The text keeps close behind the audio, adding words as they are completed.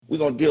we're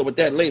gonna deal with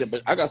that later.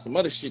 But I got some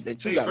other shit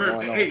that you got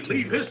going on. Hey,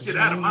 leave his shit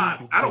out of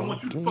mine. I don't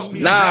want you to fuck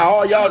me. Nah,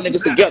 all y'all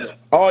niggas together.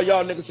 All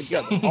y'all niggas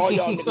together. All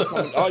y'all niggas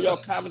coming. All y'all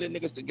comedy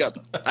niggas together.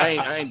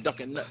 I ain't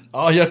ducking nothing.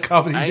 All your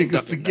comedy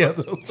niggas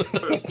together.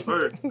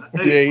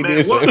 Hey, he man,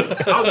 did what?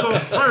 say. I was going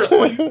first.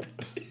 What you?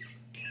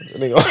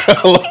 Nigga,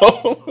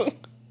 hello.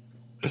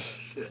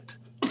 Shit.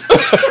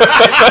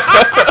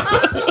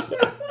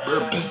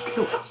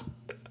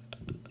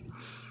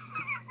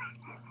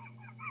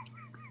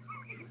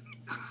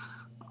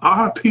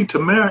 R.I.P.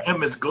 Tamara and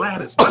Miss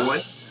Gladys,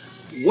 boy.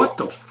 What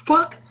the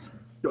fuck?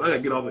 Yo, I gotta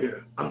get over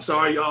here. I'm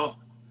sorry, y'all.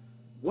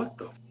 What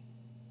the?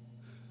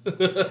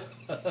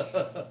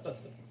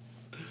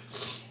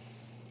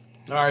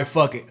 All right,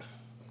 fuck it.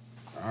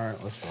 All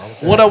right, let's start.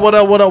 What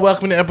up?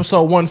 Welcome to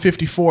episode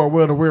 154 of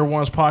Will the Weird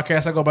Ones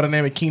podcast. I go by the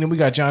name of Keenan. We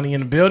got Johnny in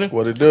the building.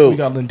 What it do? We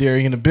got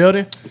Lindari in the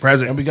building.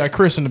 Present. And we got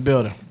Chris in the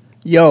building.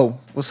 Yo,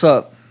 what's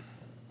up?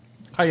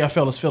 How y'all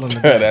fellas feeling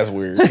today? That's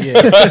weird.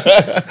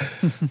 Yeah.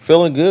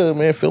 Feeling good,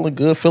 man. Feeling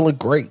good. Feeling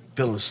great.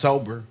 Feeling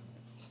sober.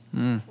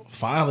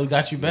 Finally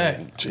got you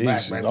back.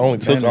 Jesus, back it only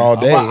to took Bennett. all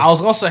day. I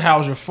was going to say how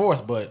was your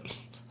fourth, but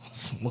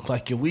looked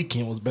like your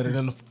weekend was better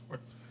than the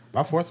fourth.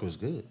 My fourth was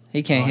good.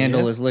 He can't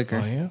handle his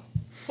liquor. Oh, yeah?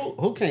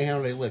 Who can't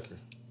handle their liquor?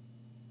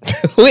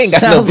 Who ain't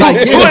got Sounds like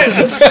you.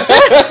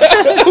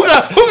 Who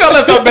got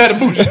left out bad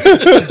bougie?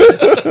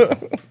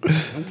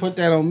 Don't put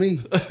that on me.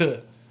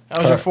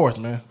 How was your fourth,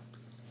 man?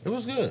 It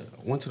was good.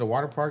 I went to the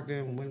water park,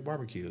 then went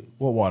barbecued.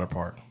 What water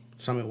park?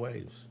 Summit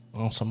Waves.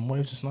 Oh, some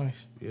waves is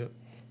nice. Yep.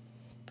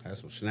 Had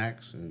some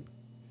snacks and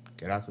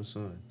get out the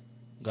sun.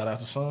 Got out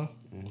the sun?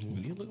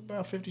 Mm-hmm. You look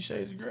about 50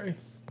 Shades of Grey.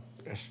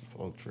 That's a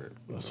flow trip.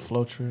 That's a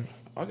flow trip.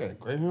 I got a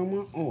Greyhound on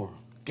my arm.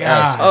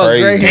 God,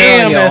 crazy.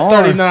 damn, that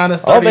 39.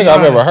 That's 39. I don't think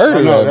I've ever heard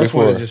of that that's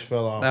before. when it just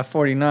fell off. That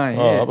 49,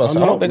 Oh, yeah. I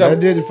don't think that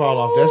didn't fall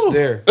off. That's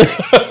there.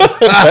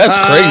 That's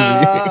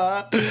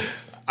crazy.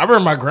 I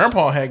remember my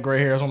grandpa had gray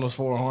hairs on his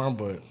forearm,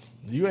 but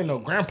you ain't no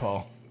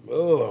grandpa.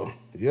 Oh,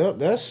 yep.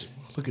 That's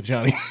Look at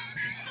Johnny.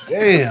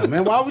 damn,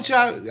 man. Why would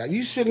y'all?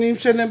 You shouldn't even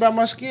say nothing about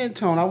my skin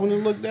tone. I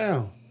wouldn't look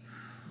down.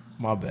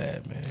 My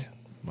bad, man.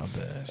 My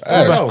bad.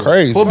 That's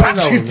crazy. What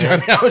about you,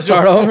 Johnny? How was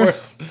your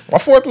fourth? My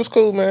fourth was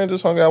cool, man.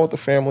 Just hung out with the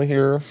family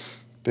here.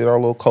 Did our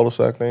little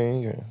cul-de-sac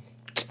thing. And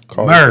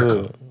called it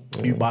America.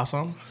 good. You buy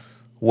something?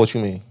 What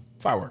you mean?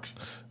 Fireworks.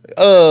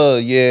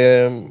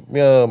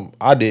 Yeah.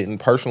 I didn't.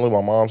 Personally,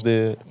 my mom's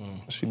did.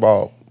 She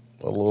bought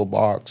a little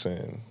box,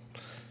 and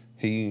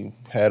he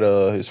had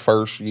his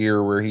first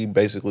year where he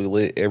basically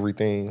lit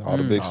everything, all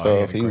the big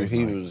stuff.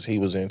 He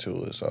was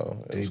into it. So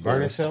Did he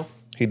burn himself?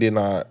 He did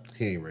not.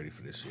 He ain't ready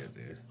for this yet,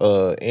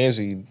 dude.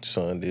 Angie's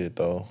son did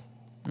though.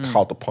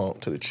 Caught the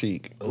pump to the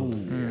cheek. Ooh,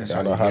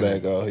 I know how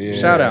that go. Yeah.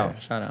 Shout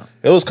out.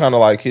 It was kind of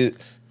like he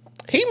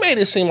made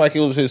it seem like it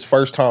was his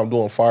first time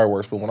doing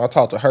fireworks, but when I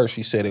talked to her,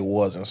 she said it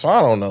wasn't. So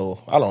I don't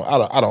know. I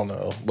don't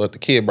know. But the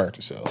kid burnt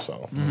himself.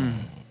 So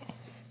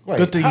Wait,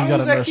 Good thing you how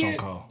got a old is that nurse on kid?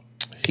 call.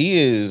 he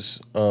is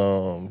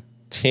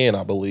 10,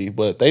 I believe,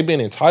 but they've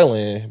been in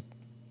Thailand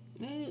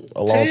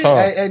a long 10?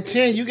 time. At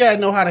 10, you gotta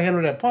know how to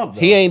handle that pump, though.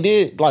 He ain't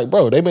did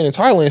bro. They've been in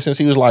Thailand since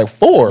he was like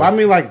 4. But I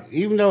mean, like,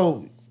 even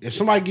though if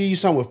somebody give you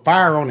something with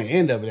fire on the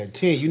end of it at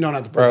 10, you know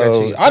not to put that to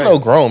Bro, your I know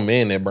face. grown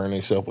men that burn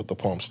themselves with the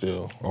pump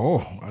still.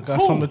 Oh, I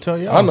got something to tell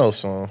y'all. I know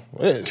some.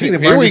 Tina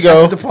Here burned we himself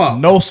go. with the pump.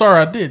 No, sir,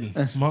 I didn't.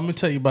 Let me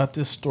tell you about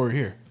this story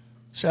here.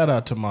 Shout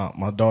out to my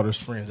daughter's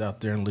friends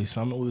out there in Lee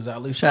Summit. We was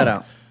out Lee Shout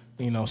Summit. out.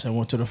 You know what I'm saying?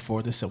 Went to the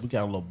fort. They said, we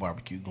got a little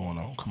barbecue going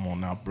on. Come on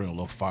now, bring a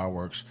little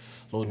fireworks.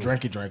 A little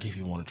drinky if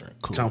you want to drink.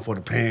 Cool. Something for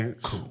the parents.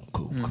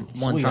 Cool.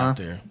 One we time. out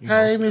there. You know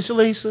Hey, Miss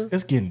Lisa.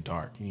 it's getting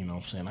dark. You know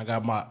what I'm saying? I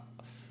got my...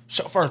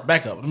 First,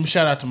 back up. Let me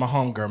shout out to my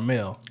homegirl,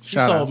 Mel.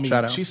 Shout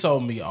out. She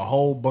sold me a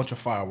whole bunch of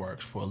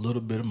fireworks for a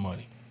little bit of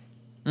money.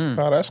 Oh,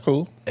 that's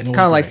cool. And it was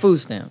Kind of like great. food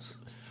stamps.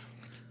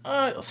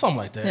 Something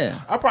like that.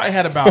 Yeah. I probably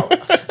had about...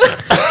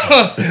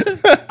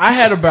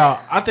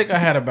 I think I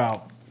had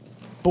about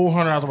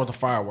 $400 worth of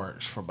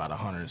fireworks for about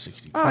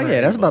 $160. Oh,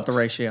 yeah, that's about the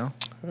ratio.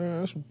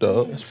 That's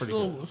dope. That's pretty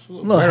good.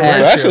 Little It's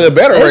half. actually a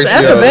better ratio.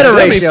 That's a better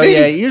Let me ratio, see.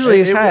 yeah.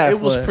 Usually it's half. It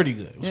was but pretty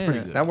good. It was yeah, pretty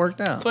good. That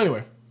worked out. So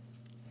anyway,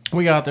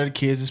 we got out there. The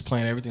kids is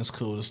playing. Everything's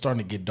cool. It's starting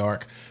to get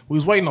dark. We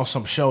was waiting on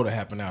some show to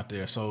happen out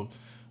there. So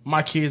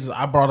my kids,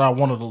 I brought out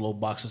one of the little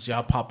boxes.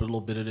 Y'all pop a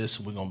little bit of this,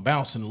 and we're going to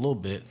bounce in a little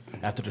bit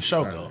after the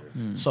show go.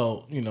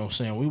 So, you know what I'm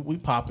saying, we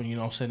popping, you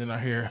know what I'm saying, then I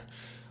hear,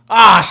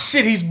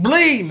 shit, he's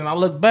bleeding. And I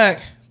look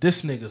back,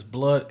 this nigga's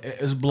blood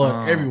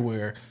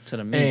everywhere. To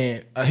the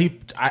meat. And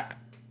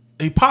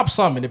he popped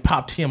something, and it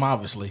popped him,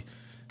 obviously.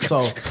 So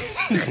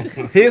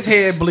his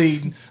head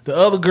bleeding, the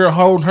other girl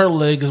holding her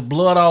leg, is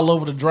blood all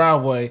over the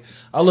driveway.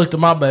 I looked at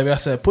my baby. I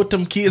said, "Put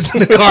them kids in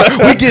the car.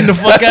 We getting the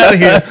fuck out of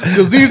here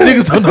because these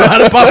niggas don't know how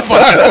to pop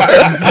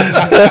fireworks."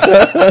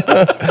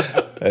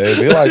 Hey,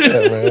 be like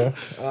that,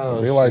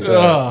 man. Be like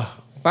that.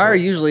 Fire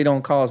usually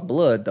don't cause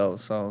blood, though,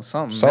 so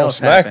something Something else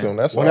smacked happened. him.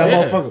 That's When why.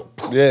 that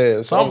motherfucker.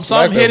 Yeah,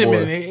 Something hit him, boy.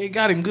 and it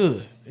got him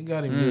good. It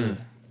got him good.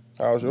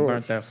 How's yours?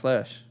 Burnt that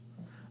flesh.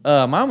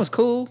 Mine was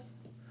cool.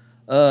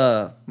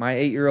 My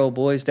 8-year-old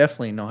boys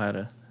definitely know how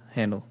to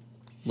handle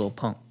little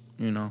punk,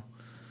 you know.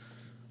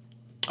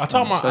 I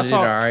taught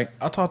right.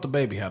 I taught the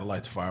baby how to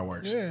light the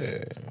fireworks. Yeah.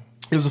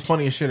 It was the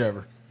funniest shit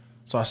ever.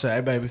 So I said,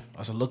 "Hey, baby,"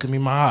 I said, "Look at me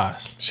in my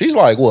eyes." She's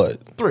like what?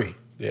 3.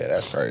 Yeah,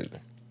 that's crazy.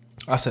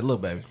 I said,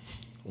 "Look, baby,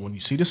 when you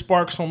see the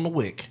sparks on the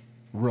wick,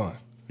 run."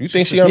 You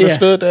think she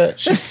understood that?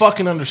 She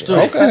fucking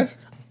understood. Okay.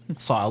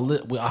 So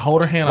I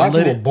hold her hand. A lot I of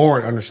lit people it.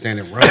 born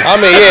understanding, right? I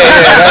mean,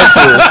 yeah, that's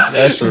true.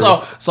 That's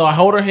true. So I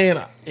hold her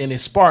hand and it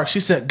sparked.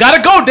 She said,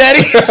 "Gotta go,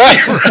 daddy."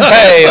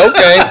 Hey,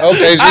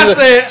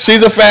 okay.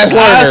 She's a fast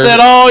learner. I said,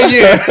 "Oh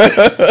yeah."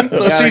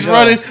 So she's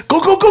running. Go.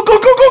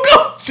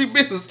 She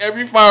misses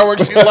every firework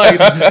she lights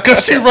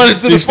because she running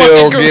to the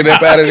still fucking getting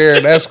up out of there.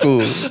 That's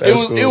cool.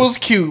 It was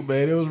cute,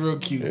 man. It was real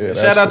cute. Yeah,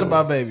 Shout out to cool.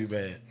 my baby,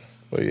 man.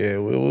 But yeah,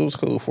 it was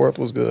cool. 4th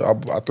was good.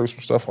 I threw some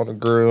stuff on the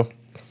grill.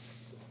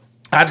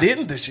 I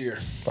didn't this year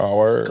Oh,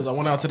 word. because I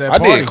went out to that I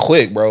party. did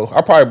quick, bro.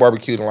 I probably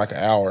barbecued in like an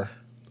hour.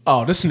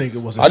 Oh, this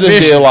nigga was I just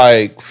efficient. did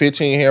like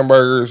 15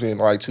 hamburgers and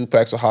like 2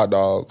 packs of hot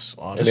dogs.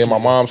 Oh, and this then my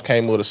nigga- mom's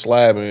came with a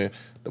slab and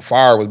the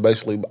fire was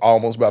basically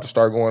almost about to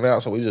start going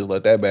out. So we just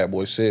let that bad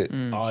boy sit.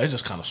 Oh, it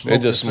just kind of smoked.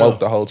 It just itself. smoked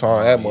the whole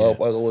time. That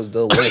motherfucker was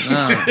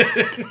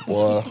delicious.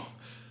 Boy.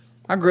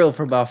 I grilled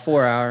for about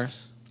 4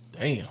 hours.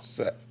 Damn.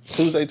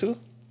 Tuesday too?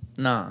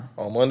 Nah.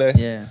 On Monday?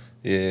 Yeah.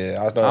 Yeah,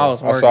 I know. I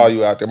was I saw working.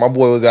 you out there. My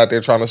boy was out there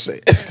trying to say,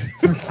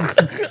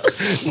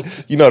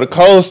 you know, the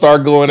coals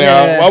start going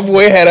Yeah. out. My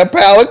boy had a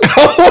pile of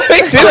coal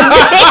like this.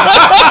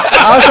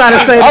 I was trying to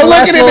say I'm the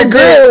last looking at the little bit.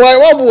 grill like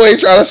my boy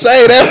trying to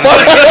say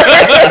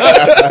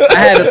that. I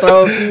had to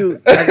throw a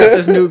few. I got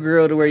this new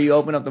grill to where you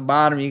open up the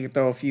bottom, you can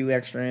throw a few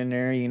extra in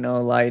there, you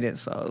know, light it.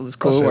 So it was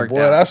cool. I said, It worked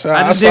boy, out. I just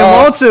saw- didn't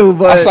want to,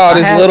 but I saw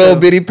this had little to.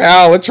 bitty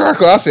pile of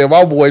charcoal. I said,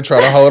 my boy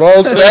trying to hold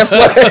on to that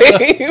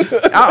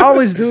flame. I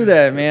always do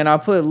that, man. I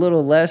put a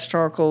little less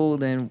charcoal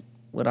than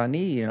what I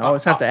need, and I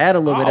always have to add a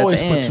little I bit at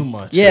always the put end. too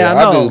much. Yeah,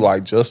 I I know. do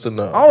like just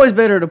enough. Always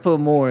better to put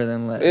more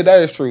than less.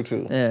 That is true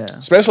too. Yeah.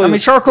 Especially I mean,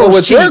 charcoal's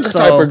with your cheap, type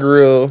so- of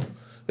grill,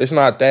 it's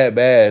not that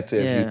bad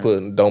if Yeah.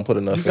 you don't put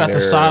enough You in got there.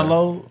 the side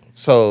load.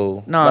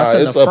 So No, it's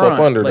in it's the up front,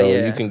 under but though.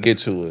 yeah. You can get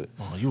to it.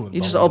 Oh, You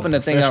just open the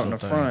thing out in the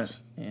front,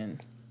 and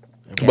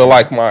But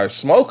like my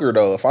smoker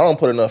though, if I don't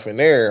put enough in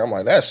there, I'm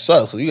like that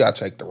sucks. So you gotta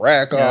take the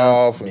rack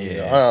off, and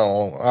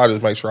I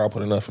just make sure I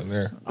put enough in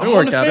there. I'm It on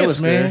worked the out. It fence,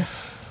 was man. good.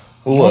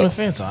 I'm on the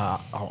fence. I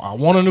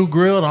want a new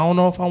grill. And I don't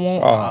know if I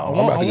want. I'm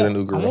about to get a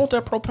new grill. I want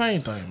that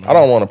propane thing, man. I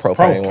don't want a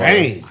propane one.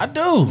 Propane. I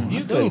do.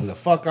 You clean the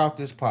fuck off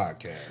this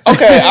podcast.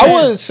 Okay, I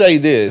would say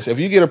this: if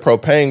you get a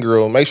propane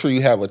grill, make sure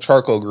you have a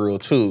charcoal grill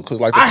too, because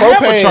like the I have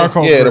a propane,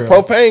 charcoal the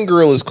grill. propane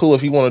grill is cool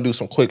if you want to do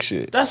some quick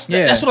shit. That's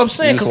Yeah. that's what I'm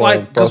saying. You just Because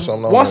wanna throw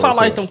something on once there I real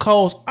light quick. them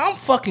coals, I'm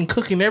fucking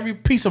cooking every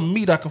piece of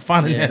meat I can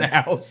find in that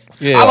house.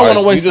 Yeah, I don't want to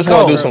like, waste. You just the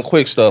want to do coals. some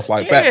quick stuff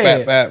like bap.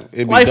 It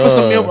be Like done. for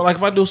some meal, like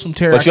if I do some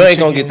teriyaki, But you ain't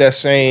gonna chicken, get that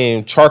same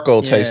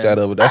charcoal taste Yeah. out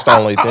of it. That's the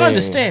only thing. I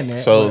understand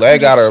that, So but that I'm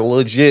gotta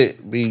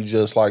legit be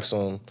just like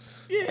some.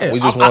 Yeah, We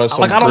just I want some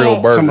like, I don't grilled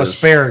want- burgers. Some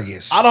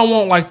asparagus. I don't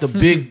want like the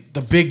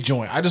big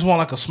joint. I just want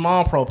like a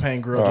small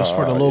propane grill just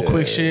for the little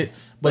quick shit.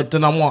 But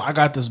then I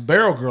got this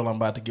barrel grill I'm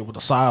about to get with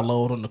the side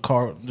load on the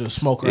car, the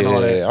smoker and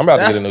all that. Yeah, I'm about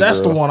to get a new grill. That's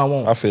the one I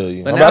want. I feel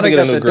you. But I'm now about to they get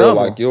a got new the grill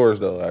double. like yours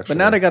though. Actually, But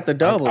now they got the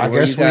double. I where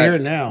guess you got we're here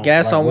now.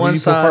 Gas Like, on what one do you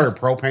side.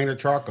 prefer, propane or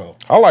charcoal?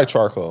 I like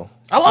charcoal.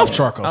 I love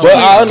charcoal. But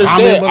I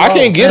understand. Comment I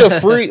can below. get a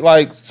free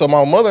so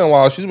my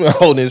mother-in-law, she's been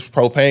holding this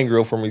propane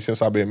grill for me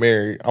since I've been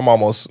married.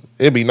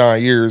 It'd be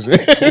 9 years. Go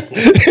get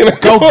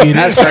it.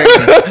 That's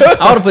crazy.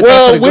 I would have put that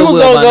Well, to the we was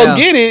Goodwill gonna by go now.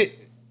 get it.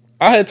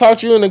 I had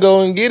talked you into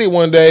go and get it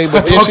one day,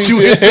 but then talked she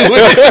you said, into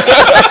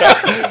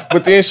it.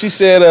 but then she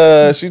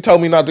said she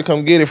told me not to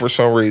come get it for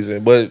some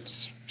reason. But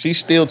she's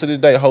still to this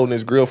day holding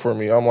this grill for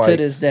me. I'm To like,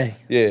 this day.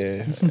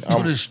 yeah,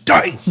 To this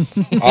day.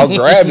 I'll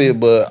grab it,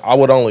 but I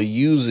would only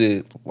use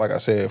it, like I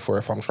said, for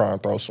if I'm trying to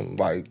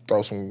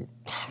throw some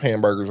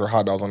hamburgers or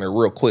hot dogs on there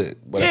real quick.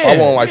 But if I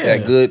want like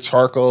that good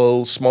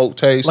charcoal smoke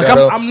taste, Like, out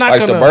of, I'm not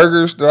like the gonna-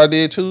 burgers that I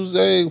did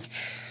Tuesday.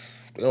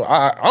 You know,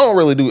 I don't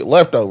really do it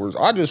leftovers.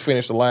 I just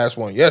finished the last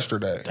one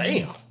yesterday.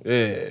 Damn.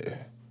 Yeah.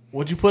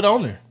 What'd you put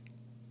on there?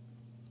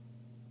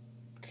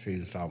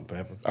 Seasoned salt and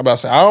pepper. I'm about to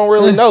say I don't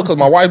really know because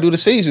my wife do the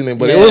seasoning,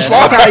 but it Yeah, was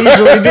fine. that's how it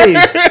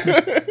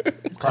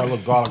usually be. Probably a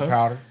little garlic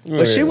powder.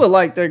 But she would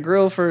like that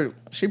grill for.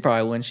 She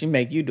probably wouldn't. She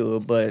make you do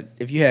it. But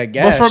if you had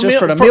gas, just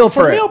for the meal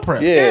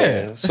prep.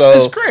 Yeah, so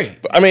it's great.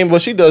 I mean,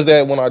 but she does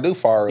that when I do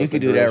fire. You up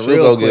could the do grill. that She'll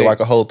real go get quick. like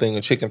a whole thing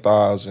of chicken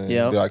thighs and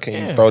Yep. be like,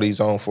 "Can you throw these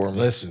on for me?"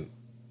 Listen,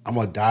 I'm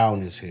going to die on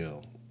this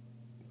hill.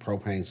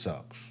 Propane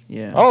sucks.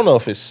 Yeah. I don't know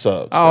if it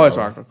sucks. I always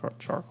bro. rock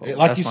charcoal.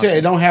 Like That's you my said, it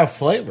thing. don't have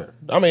flavor.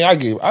 I mean, I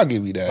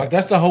give you that. Like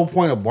that's the whole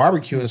point of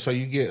barbecuing. So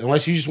you get,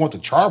 unless you just want the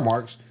char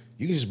marks,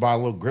 you can just buy a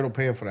little griddle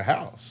pan for the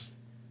house.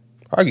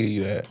 I give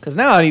you that. Cause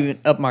now I even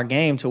up my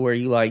game to where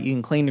you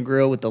can clean the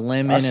grill with the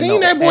lemon. I and seen the,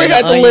 that boy and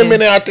had the onion,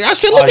 lemon out there. I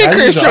said, "Look Oh, at yeah,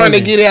 Chris he's the trying to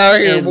onion. get out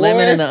here, and boy."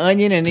 lemon and the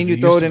onion, and then you it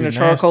throw used it to in the be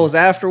charcoals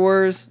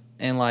afterwards,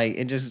 and like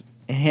it just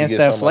enhanced get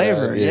that some of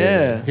flavor. that,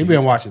 Yeah. He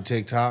been watching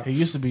TikTok. He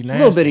used to be nasty.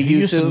 little bit of He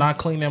used to YouTube. not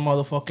clean that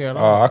motherfucker at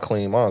all. I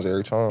clean mine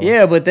every time.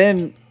 Yeah, but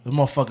then The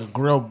motherfucking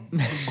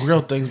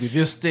grill things be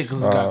this thick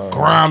because it got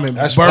grime and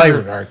That's burger.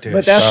 flavor right there.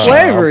 But that's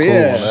flavor, I'm cool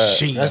yeah. on that.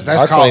 Shit. That's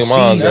I called clean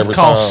mine season. That's every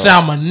called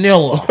time.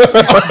 salmonella.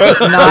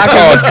 Nah,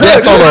 it's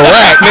on the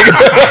rack, nigga.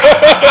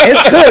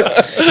 It's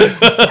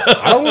cooked.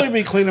 I don't really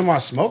be cleaning my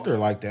smoker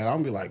like that. I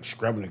don't be like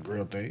scrubbing the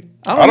grill thing.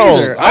 I don't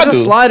either. I just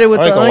do. slide it with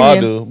I ain't the gonna lie,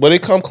 onion. dude. But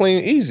it come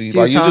clean easy. Few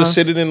Like you times. just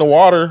sit it in the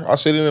water. I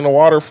sit it in the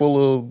water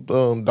full of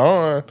Dawn,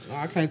 No,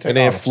 I can't take and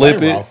then all the flip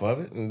flavor it. off of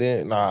it. And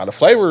then the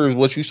flavor is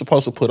what you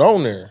supposed to put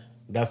on there.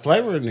 That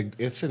flavor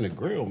it's in the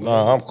grill, man.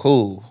 Nah, I'm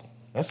cool.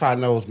 That's how I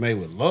know it's made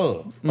with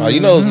love. Nah,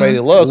 you know it's made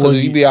in love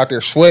because you be out there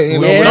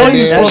sweating. Yeah, over You know that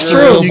you damn supposed to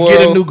grill, when you boy.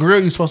 get a new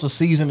grill, you're supposed to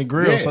season the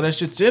grill, Yeah. so that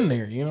shit's in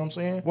there. You know what I'm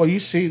saying? Well, you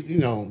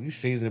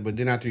season it, but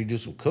then after you do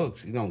some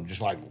cooks, you don't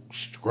just like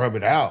scrub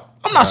it out.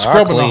 I'm not I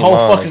scrubbing the clean whole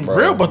mine, fucking bro.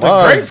 grill, but Mine-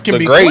 the grates can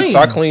be grates, clean.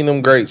 I clean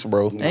them grates,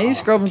 bro. And you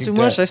scrub them keep too that.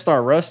 much, they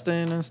start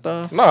rusting and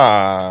stuff.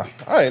 Nah,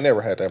 I ain't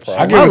never had that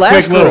I problem. give My it a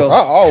last quick little. grill. I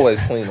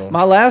always clean them.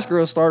 My last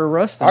grill started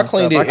rusting. I and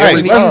cleaned stuff. it I can't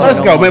every use time. it Let's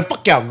no go, more. man.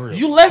 Fuck y'all grill.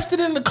 You left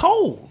it in the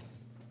cold.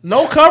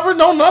 No cover,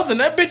 no nothing.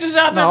 That bitch is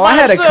out there No, by I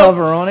had a himself.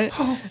 cover on it.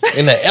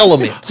 In the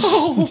elements.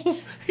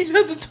 He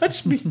doesn't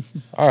touch me.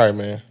 All right,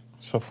 man.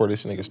 So before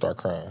this nigga start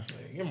crying.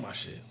 Give me my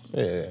shit.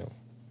 Yeah.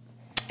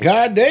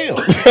 God damn.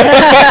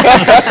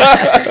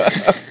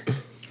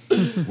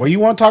 Well, you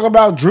want to talk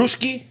about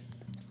Drewski?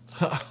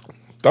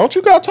 Don't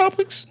you got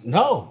topics?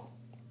 No.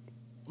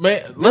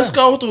 Man, let's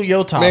go through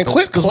your topics. Man,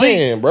 quit 'cause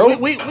playing, bro.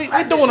 We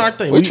doing our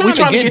thing. We We trying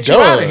trying to to get get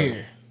you out of done.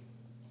 here.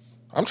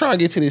 I'm trying to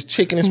get to this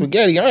chicken and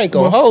spaghetti. I ain't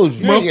gonna hold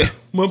you.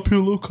 My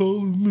pillow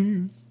calling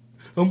me.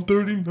 I'm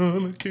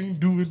 39. I can't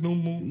do it no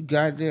more. You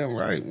goddamn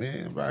right,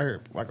 man. I'm out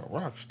here like a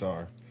rock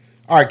star.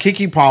 All right,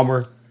 KeKe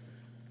Palmer.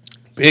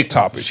 Big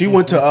topic. She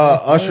went to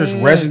Usher's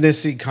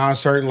residency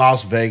concert in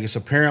Las Vegas.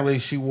 Apparently,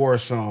 she wore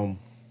some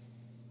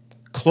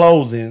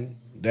clothing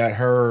that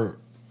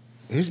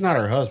he's not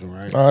her husband,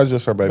 right? It's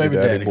just her baby Baby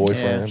daddy, daddy.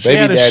 boyfriend. Yeah. She Baby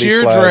had a daddy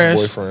sheer slash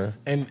dress boyfriend.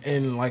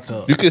 and like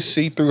a. You can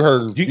see through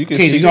her. You can Kid,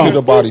 see you through gonna-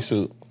 the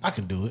bodysuit. I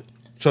can do it.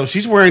 So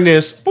she's wearing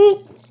this.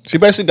 Boop. She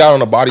basically got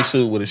on a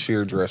bodysuit with a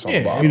sheer dress on the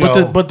Yeah, bottom. You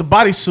but know. the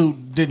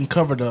bodysuit didn't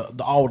cover the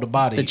all the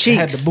body. The It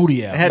had cheeks. the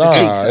booty out. It had the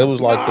cheeks. It was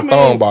like Nah, the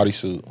man. thong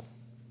bodysuit.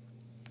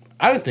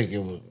 I didn't think it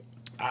was.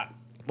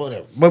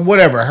 Whatever. But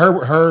whatever.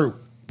 Her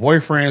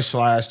boyfriend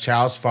slash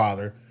child's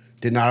father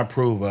did not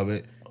approve of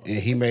it, and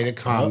he made a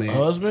comment.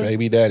 Husband.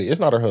 Baby daddy. It's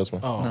not her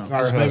husband. Oh, It's not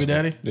her it's baby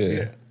husband. daddy.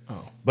 Yeah.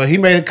 But he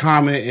made a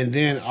comment, and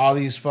then all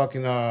these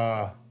fucking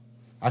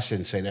I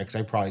shouldn't say that because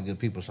they probably good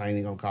people, so I ain't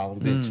even gonna call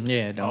them bitches.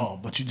 Yeah, don't. Oh,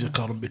 but you just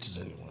call them bitches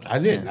anyway. I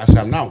didn't. I said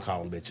I'm not gonna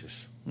call them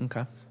bitches.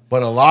 Okay.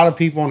 But a lot of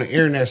people on the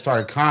internet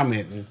started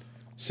commenting,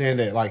 saying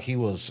that like he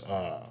was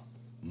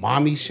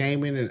mommy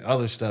shaming and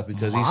other stuff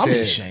because he Mommy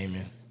said,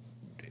 shaming.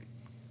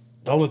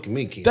 "Don't look at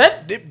me, kid.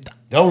 That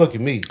Don't look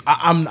at me."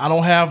 I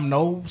don't have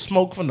no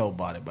smoke for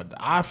nobody, but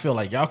I feel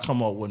like y'all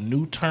come up with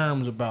new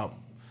terms about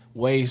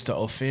ways to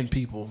offend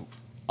people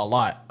a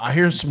lot. I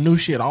hear some new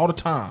shit all the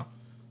time.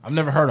 I've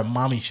never heard of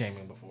mommy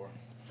shaming before.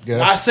 Yeah,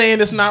 Not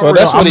saying it's not Well,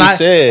 real. that's what I'm he not,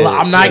 said.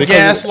 I'm not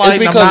Because gaslighting. It's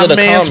because I'm of not the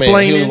comment. He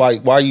mansplaining. was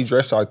like, "Why you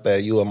dressed like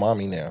that? You a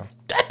mommy now."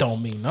 That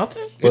don't mean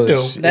nothing. But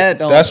do.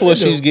 that's what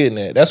It do. she's getting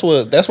at. That's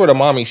where the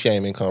mommy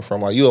shaming come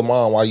from. Like, you a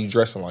mom, why you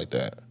dressing like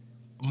that?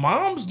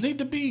 Moms need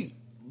to be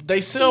they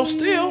self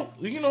still.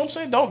 You know what I'm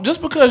saying? Don't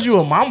just because you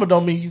a mama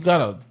don't mean you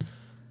gotta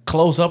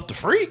close up the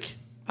freak.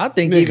 I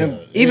think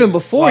Nigga, even yeah,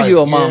 before like, you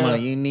a mama, yeah.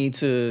 you need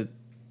to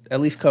at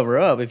least cover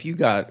up if you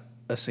got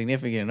a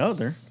significant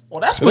other. Well,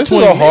 that's So this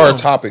between is a hard them.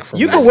 topic for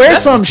You me. can wear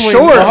that's something between-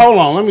 short, But hold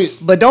on, let me.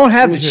 but don't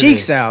have the Let me hear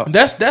cheeks this. out.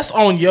 That's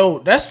on yo.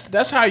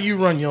 That's how you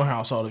run your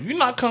household. If you're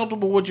not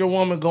comfortable with your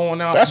woman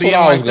going out, That's being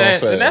what I was like gonna that,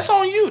 say. then that's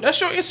on you. That's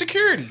your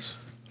insecurities.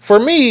 For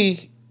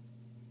me,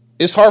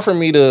 it's hard for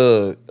me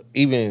to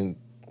even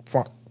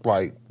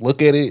like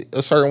look at it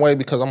a certain way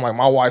because I'm like,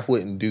 my wife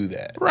wouldn't do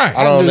that. Right.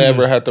 I don't I knew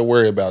ever this. have to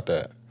worry about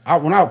that.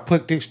 When I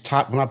picked this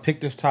topic,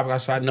 I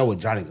said I know what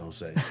Johnny gonna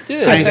say.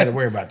 Yeah. I ain't got to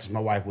worry about this. My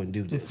wife wouldn't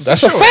do this.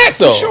 That's a fact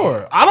though. For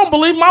sure. I don't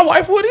believe my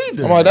wife would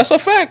either. I'm like, that's a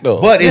fact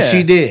though. But if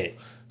she did,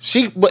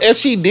 But if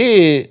she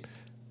did,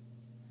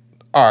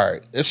 all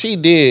right. If she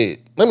did,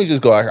 let me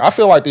just go out here. I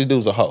feel like this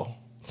dude's a hoe.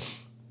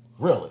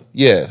 really,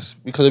 Yes,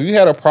 because if you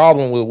had a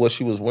problem with what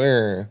she was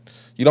wearing,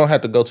 you don't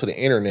have to go to the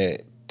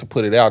internet to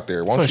put it out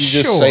there. Why don't For you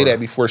just sure. say that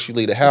before she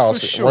leave the house,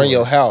 For sure. run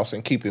your house,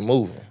 and keep it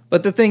moving?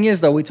 But the thing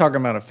is, though, we talking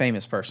about a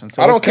famous person,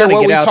 so I don't it's care gonna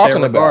what get we out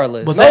talking there about.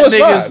 regardless. but No, that it's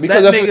not, nigga's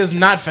because that if it- nigga's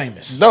not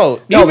famous. No,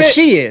 but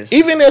she is.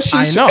 Even if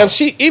she's, I know.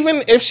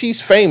 even if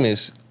she's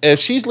famous, if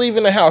she's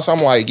leaving the house,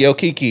 I'm like, yo,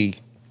 KeKe,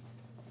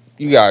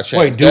 you gotta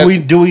change.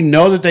 wait, do we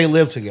know that they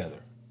live together?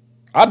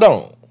 I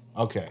don't.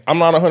 Okay, I'm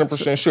not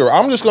 100% sure.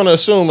 I'm just gonna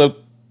assume that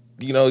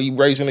you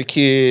raising a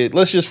kid.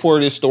 Let's just for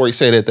this story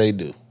say that they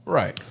do.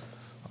 Right.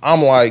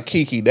 I'm like,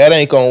 KeKe, that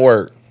ain't gonna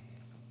work.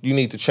 You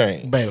need to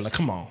change. Baby, like,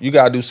 come on. You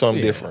gotta do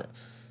something Yeah. different.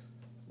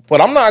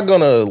 But I'm not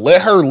gonna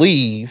let her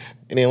leave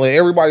and then let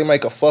everybody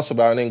make a fuss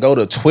about it and then go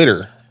to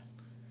Twitter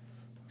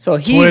So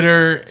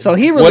Twitter. So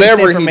he released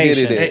Whatever he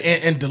information. did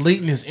it and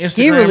deleting his Instagram.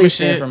 He released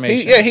and shit.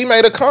 information. he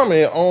made a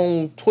comment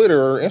on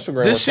Twitter or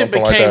Instagram. This or shit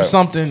something became like that.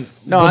 something.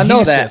 No, when I know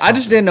he said that. I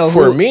just something. didn't know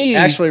For who me,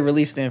 actually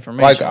released the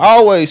information. Like I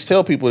always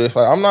tell people this,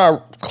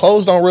 like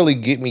clothes don't really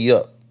get me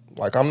up.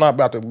 Like I'm not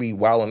about to be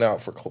wilding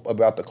out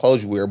about the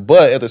clothes you wear,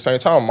 but at the same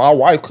time, my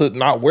wife could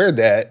not wear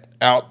that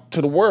out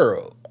to the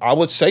world. I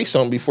would say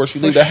something before she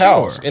leave the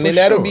house, and then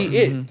that'll be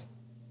it.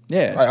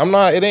 Yeah, Like I'm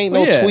not. It ain't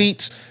no yeah.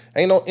 tweets,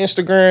 ain't no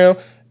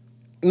Instagram,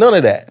 none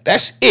of that.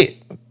 That's it.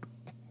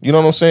 You know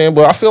what I'm saying?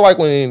 But I feel like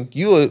when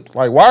you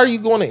like, why are you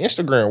going to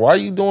Instagram? Why are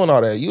you doing all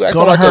that? You acting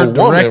Go to like her a woman,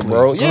 directly.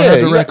 bro. Go to her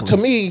directly. To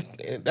me,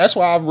 that's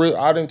why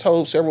I done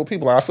told several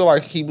people. I feel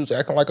like he was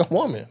acting like a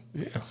woman.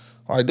 Yeah.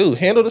 Like, dude,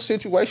 handle the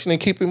situation and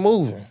keep it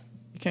moving.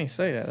 you can't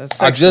say that. That's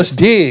sexist. I just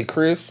did,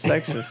 Chris.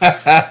 Sexist.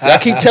 Y'all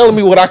keep telling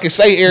me what I can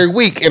say every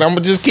week, and I'm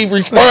gonna just keep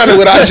responding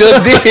what I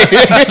just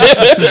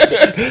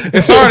did.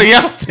 It's already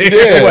out there.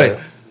 Yeah. So wait,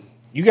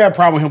 you got a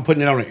problem with him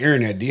putting it on the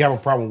internet? Do you have a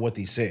problem with what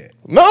he said?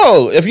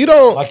 No, if you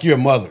don't, Like your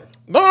mother.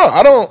 no,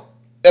 I don't.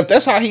 If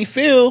that's how he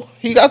feel,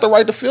 he got the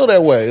right to feel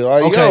that way.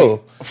 Like, Okay, yo,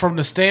 from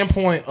the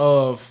standpoint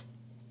of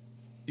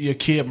your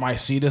kid might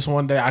see this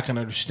one day, I can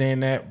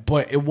understand that,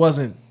 but it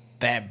wasn't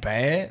that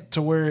bad to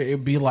where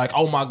it'd be like,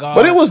 oh my god.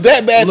 but it was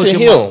that bad look to at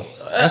him.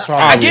 That's why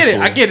I get it.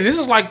 I get it. This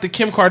is like the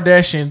Kim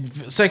Kardashian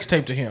sex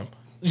tape to him.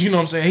 You know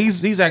what I'm saying?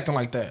 He's acting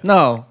like that.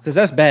 No, because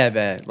that's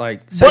bad.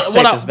 Like sex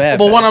But tape is bad.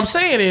 what I'm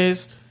saying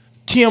is,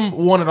 Kim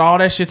wanted all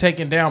that shit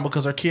taken down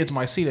because her kids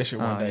might see that shit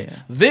one day. yeah.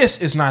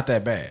 This is not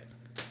that bad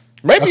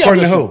Maybe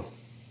According to who?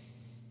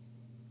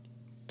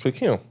 To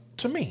Kim.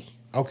 to me.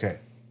 Okay.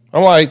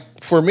 I'm like,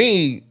 for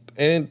me,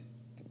 and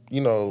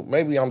you know,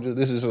 maybe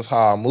this is just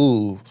how I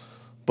move,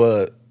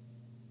 but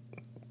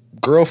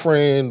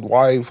girlfriend,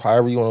 wife,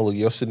 however you want to look,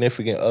 your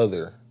significant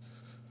other,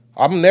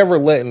 I'm never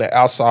letting the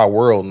outside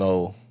world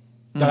know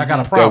That I got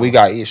a that problem. we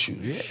got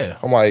issues. Yeah.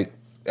 I'm like,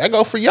 that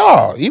go for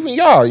y'all. Even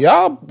y'all.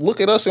 Y'all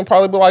look at us and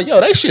probably be like, yo,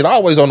 they shit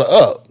always on the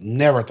up.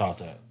 Never thought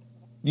that.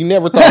 You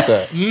never thought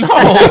that. No.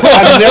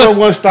 I never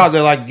once thought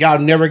that like y'all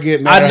never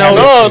get mad. I or know.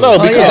 have No,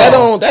 issues. because yeah.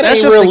 that That's ain't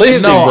just the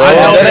realistic, kid. No, bro. I know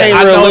That that. ain't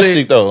I know realistic,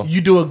 that though.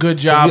 You do a good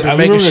job I at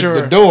making remember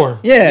sure. the door.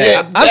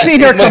 Yeah, I've seen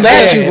her come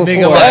that- at you nigga,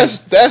 before.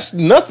 like- That's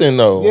nothing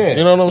though. Yeah.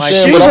 You know what I'm Like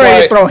saying? she was But I'm ready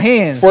like, to throw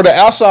hands. for the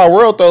outside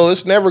world though,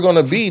 it's never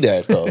gonna be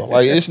that though.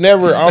 Like it's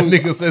never.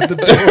 Niggas at the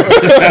door.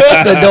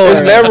 the door.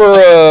 It's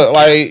never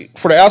like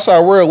for the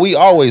outside world. We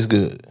always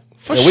good.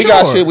 For and we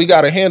got sure. shit we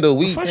got to handle.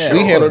 We For we sure.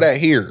 handle that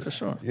here. For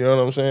sure. You know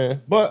what I'm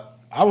saying? But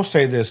I will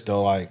say this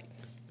though, like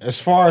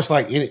as far as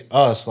like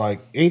us, like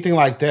anything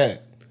like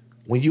that,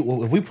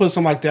 if we put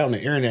something like that on the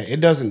internet, it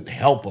doesn't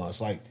help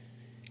us. Like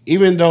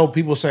even though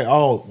people say,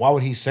 "Oh, why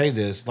would he say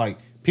this?" Like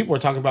people are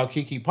talking about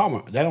KeKe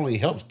Palmer. That only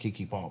helps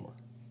KeKe Palmer.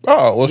 Oh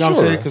well, You know what I'm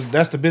sure. saying? Because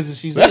that's the business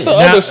she's That's the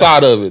in. other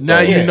side of it. Now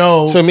though. you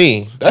know. To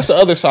me, that's the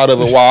other side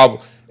of it.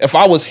 While if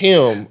I was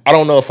him, I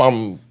don't know if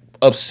I'm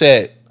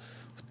upset.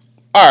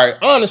 All right,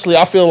 honestly,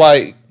 I feel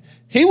like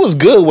he was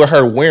good with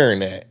her wearing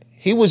that.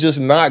 He was just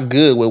not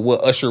good with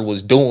what Usher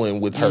was doing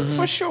with her.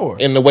 For sure.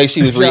 And the way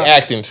she was Did y'all-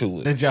 reacting to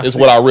it did y'all is see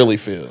what it? I really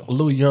feel.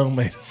 Lil Young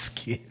made a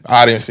skit.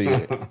 I didn't see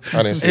it.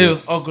 I didn't see It it.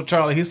 was Uncle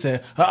Charlie. He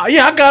said,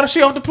 "Yeah, I got her.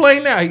 She off the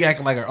plane now." He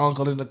acting like her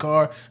uncle in the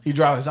car. He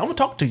driving. He said, "I'm gonna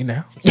talk to you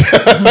now."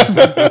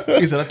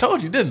 He said, "I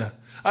told you, didn't I?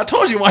 I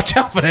told you watch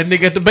out for that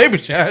nigga at the baby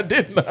shower,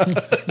 didn't I?"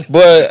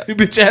 But You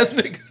bitch ass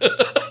nigga.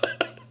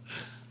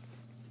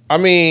 I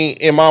mean,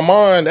 in my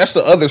mind, that's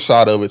the other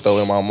side of it, though.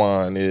 In my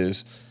mind,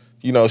 is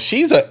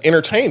she's an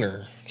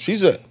entertainer.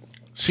 She's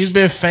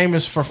been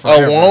famous for A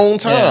forever. long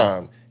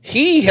time.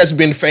 He has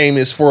been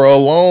famous for a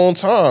long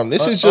time.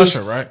 This is just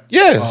Usher, right?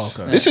 Yes.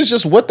 Oh, okay. This is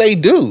just what they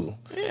do.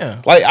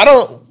 Yeah. Like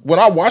when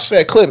I watched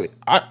that clip,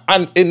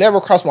 it never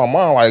crossed my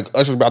mind like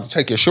Usher's about to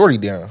take his shorty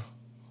down.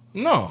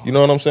 No. You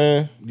know what I'm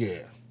saying? Yeah.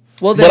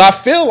 Well, then, But I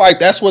feel like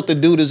that's what the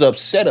dude is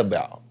upset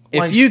about.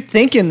 if you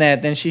thinking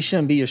that, then she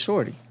shouldn't be your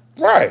shorty.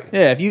 Right.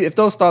 Yeah, if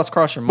those thoughts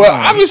cross your mind. But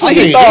obviously I he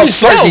mean, thought any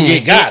shorty something.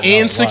 get got, though,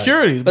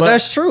 Insecurities. but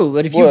that's true.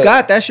 But if you What?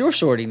 got, that's your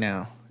shorty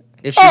now.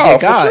 If she Oh, get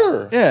for got,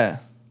 sure. yeah,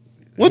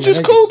 Which is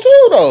cool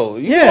too, though.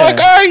 You Yeah. like,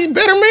 all right, you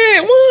better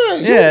man.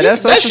 What? yeah,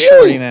 that's your you.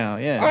 shorty now.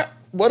 Yeah,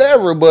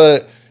 Whatever,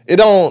 but it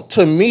don't.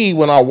 To me,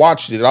 when I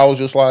watched it, I was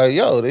just like,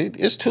 "Yo,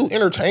 it's two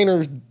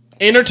entertainers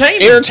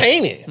entertaining.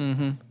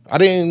 entertaining." I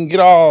didn't get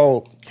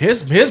all.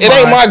 His It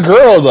ain't my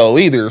girl though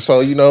either,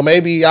 so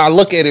maybe I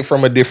look at it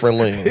from a different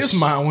lens. His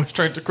mind went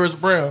straight to Chris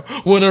Brown.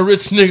 When a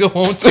rich nigga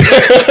wants you.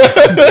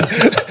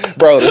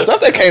 Bro, the stuff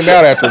that came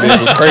out after this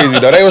was crazy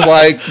though. They was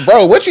like,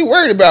 "Bro, what you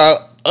worried about?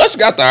 Us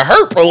got the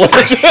hurt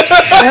pollution."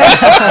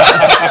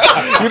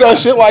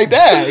 Shit like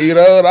that.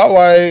 And I'm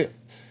like,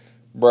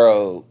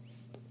 bro.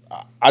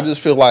 I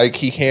just feel like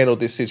he handled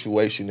this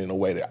situation in a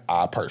way that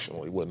I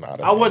personally would not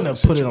have. I wouldn't handled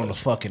have the put it on the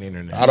situation. fucking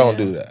internet. I don't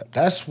do that.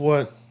 That's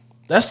what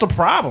That's the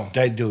problem.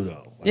 they do though.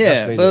 Like, Yeah, that's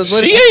what they but- do. but-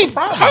 She That's the ain't.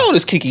 problem. How old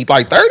is KeKe?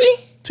 Like 30?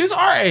 She's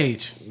our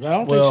age. I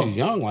don't Well, think she's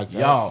young like that.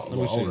 Y'all a Let me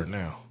little see. older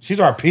now. She's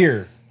our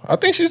peer. I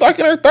think she's like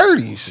in her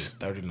 30s.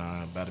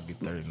 39, about to be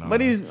 39.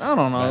 but I don't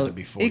About know. to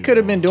be He could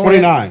have been doing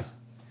 29.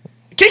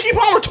 KeKe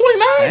Palmer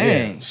 29.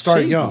 Dang,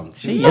 Start young.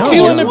 She young.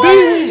 Killing the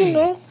beat, you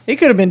know. He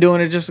could have been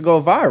doing it just to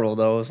go viral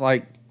though. It's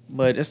like,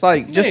 but it's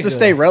like just to Nigga.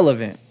 stay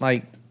relevant.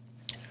 Like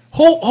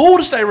Who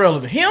to stay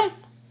relevant? Him?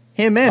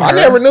 him and I her.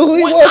 never knew who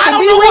he was. I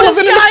don't know who this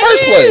in the guy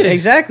first is. place.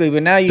 Exactly,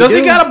 but now you Does do.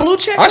 he got a blue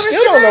check? I on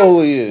still don't Instagram? know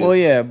who he is. Well,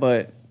 yeah,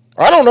 but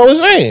I don't know his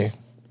name.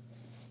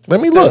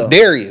 Let me Still. look.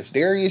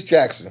 Darius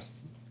Jackson.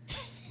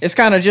 it's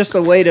kind of just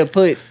a way to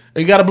put.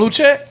 You got a blue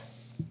check?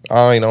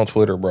 I ain't on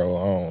Twitter, bro.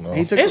 I don't know.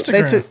 He took.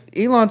 Instagram.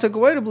 Elon took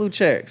away the blue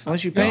checks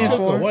unless you paying Took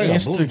for it. away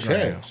the blue Instagram.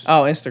 checks.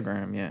 Oh,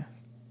 Instagram, yeah. So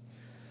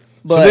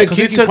But then Because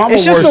he KeKe took- Palmer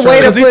it's just wore a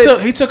way to shirt.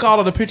 Because he took all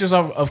of the pictures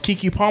of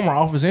KeKe Palmer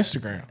off his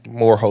Instagram.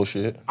 More whole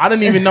shit. I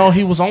didn't even know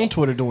he was on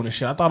Twitter doing this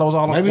shit. I thought it was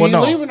all on. Maybe Well, you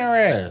no. leaving her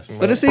ass.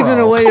 but it's even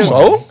a way Come of.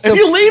 on. If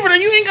you leave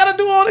it, you ain't got to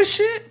do all this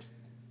shit,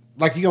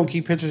 Like you gonna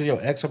keep pictures of your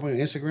ex up on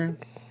your Instagram?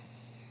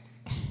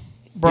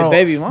 bro. Your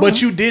baby mama.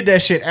 But you did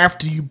that shit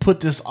after you put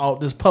this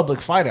public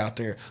fight out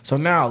there. So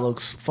now it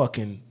looks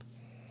fucking.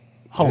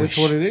 Holy That's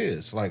what shit. it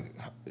is. Like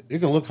it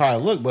can look how it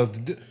look, but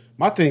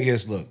my thing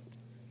is, look,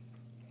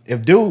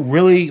 if dude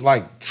really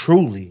like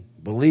truly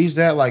believes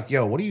that, like,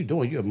 yo, what are you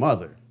doing? You're a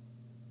mother.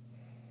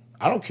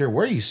 I don't care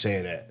where you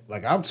say that.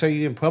 Like I'll tell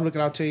you in public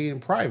and I'll tell you in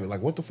private.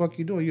 Like, what the fuck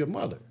you doing? You're a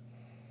mother.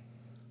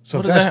 So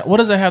What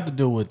does that have to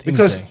do with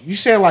because anything? you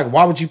saying like,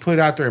 why would you put it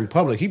out there in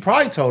public? He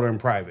probably told her in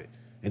private,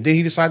 and then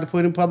he decided to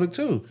put it in public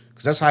too,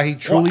 because that's how he Well,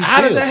 truly. how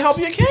does feels. that help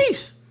your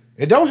case?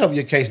 It don't help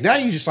your case. Now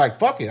you just like,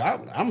 fuck it.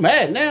 I'm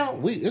mad now.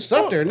 It's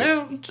up there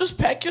now. You just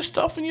pack your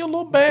stuff in your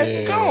little bag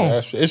and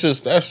go.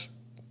 That's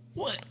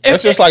What?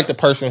 That's just like the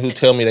person who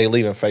tell me they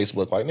leaving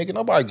Facebook. Like, nigga,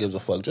 nobody gives a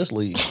fuck. Just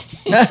leave.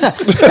 You know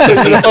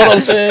what I'm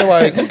saying?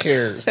 Like, who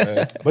cares,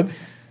 man? But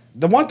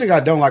the one thing I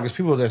don't like is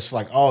people that's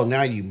like, oh,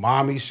 now you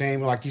mommy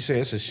shaming. Like you said,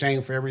 it's a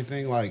shame for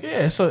everything. Like,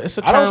 Yeah, it's a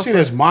I don't term see for- it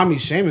as mommy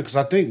shaming because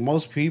I think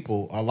most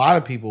people, a lot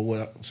of people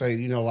would say,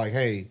 you know, like,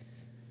 hey,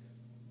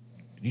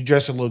 you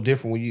dress a little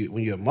different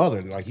when you're a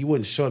mother. Like, you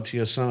wouldn't show up to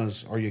your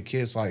sons or your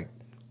kids like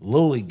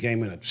Lily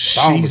game in a thong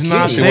She's bikini.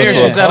 not She there. went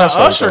to a She's at an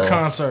concert, Usher though.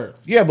 concert.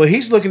 Yeah, but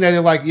he's looking at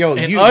it like, yo,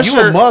 And you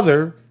Usher- a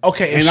mother.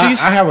 Okay, and if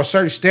she's- I have a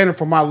certain standard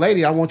for my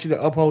lady. I want you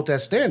to uphold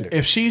that standard.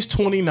 If she's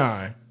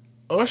 29,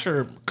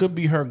 Usher could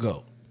be her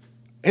goat.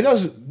 It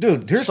doesn't,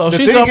 dude. Here's So the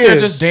she's thing up there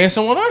is, just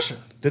dancing with Usher.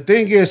 the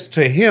thing is,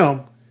 to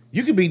him,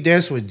 you could be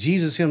dancing with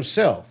Jesus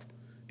himself.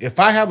 If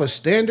I have a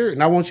standard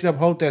and I want you to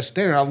uphold that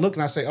standard, I look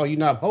and I say, oh, you're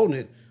not upholding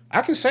it,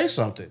 I can say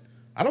something.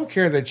 I don't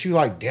care that you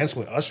like dance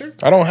with Usher.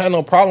 I don't have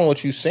no problem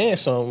with you saying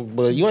something,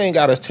 but you ain't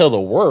got to tell the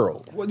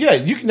world. Well, yeah,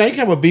 you can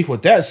have a beef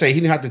with that. Say he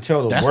didn't have to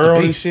tell the That's the world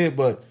and beef. shit,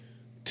 but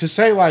to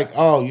say like,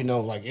 oh, you know,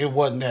 like it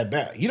wasn't that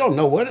bad. You don't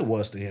know what it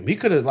was to him. He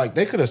could have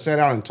they could have sat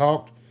down and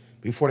talked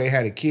before they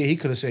had a kid. He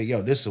could have said,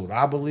 yo, this is what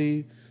I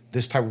believe.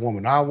 This type of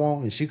woman I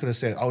want, and she could have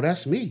said, oh,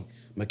 that's me.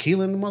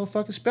 Makila in the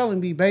motherfucking spelling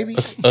bee, baby.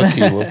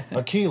 Akila.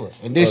 Akila.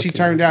 And then she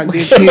turned out and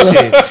did two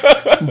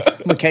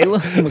shit. Michaela,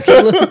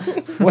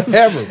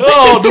 Whatever.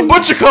 Oh, the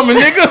butcher coming,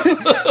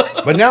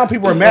 nigga. But now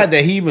people are mad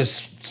that he even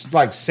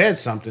like said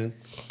something.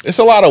 It's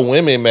a lot of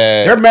women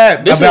mad. They're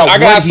mad about I what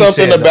got he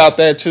something said, about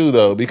that too,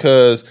 though,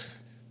 because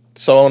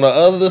so on the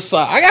other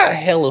side, I got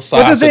hella But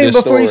sides the to thing,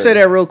 this before you story. say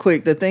that real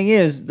quick, the thing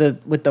is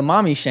with the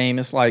mommy shame,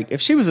 it's like if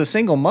she was a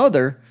single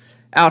mother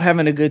out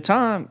having a good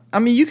time, I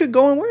mean, you could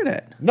go and wear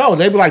that. No,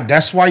 they'd be like,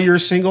 that's why you're a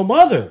single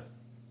mother.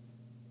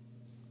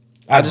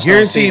 I just don't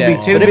guarantee see you be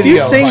that. 10 But videos. if you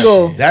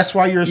single, like, that's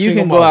why you're a You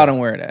single can mother. go out and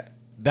wear that.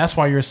 That's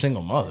why you're a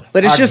single mother.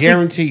 But it's I just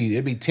guarantee you,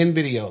 it'd be 10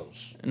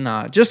 videos.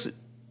 nah. Just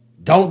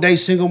Don't date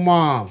single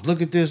moms.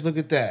 Look at this, look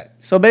at that.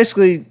 so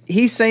basically,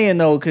 he's saying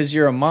though, because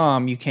you're a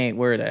mom, you can't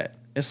wear that.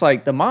 It's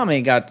like the mom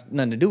ain't got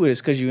nothing to do with it.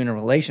 It's because you're in a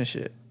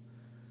relationship.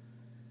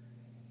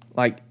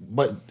 Like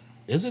But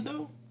is it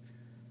though?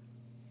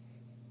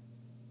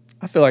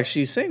 I feel like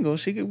she's single.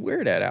 She could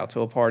wear that out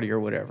to a party or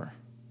whatever.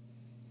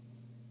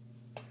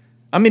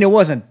 I mean, it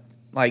wasn't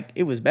like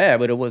it was bad,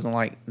 but it wasn't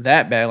like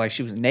that bad. Like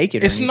she was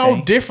naked. Or It's anything.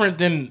 no different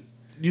than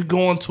you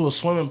going to a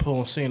swimming pool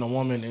and seeing a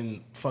woman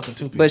in fucking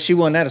two-piece. But she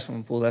wasn't at a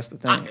swimming pool. That's the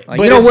thing. Like But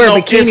you don't it's wear a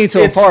no- bikini it's- to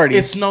a it's- party.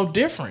 It's no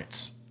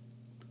difference.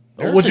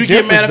 There's Would a you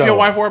get mad difference, if your though.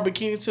 wife wore a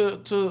bikini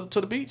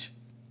to the beach?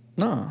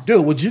 no.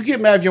 Dude, would you get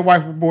mad if your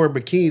wife wore a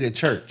bikini to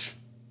church?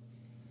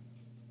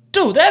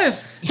 Dude, that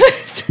is.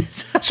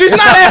 She's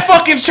not at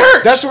fucking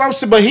church. That's what I'm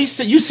saying. But he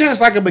said you said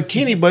it's like a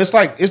bikini, but it's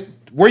like it's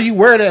where you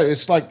wear that.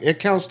 It's like it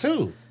counts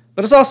too.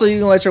 But it's also you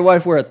can let your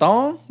wife wear a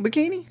thong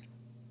bikini,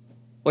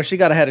 or she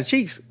gotta have the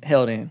cheeks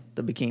held in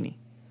the bikini.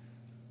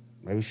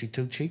 Maybe she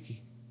too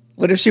cheeky.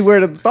 What if she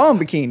wear the thong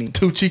bikini?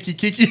 too cheeky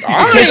KeKe.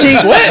 Can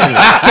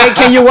she?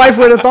 Can your wife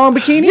wear the thong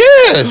bikini?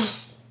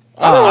 Yes.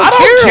 I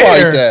don't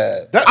care like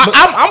that. That- but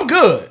I'm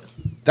good.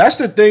 that's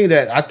the thing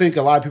that I think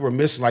a lot of people are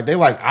missing. Like they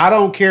like, I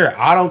don't care,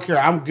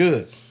 I'm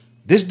good.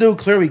 This dude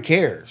clearly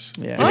cares.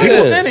 Yeah. And I people-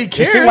 understand he It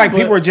cares. seems like but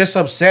people are just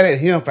upset at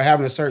him for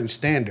having a certain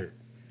standard.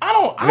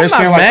 I'm they're not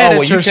saying like, mad oh,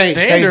 well, at you your can't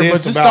say standard, this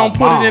but just about don't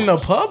put it in the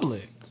moms.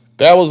 public.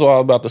 That was what I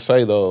was about to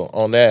say though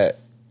on that,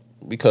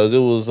 because it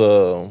was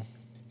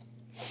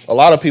a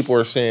lot of people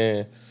are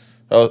saying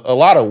a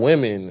lot of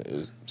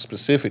women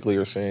specifically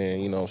are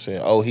saying, you know what I'm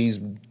saying, oh, he's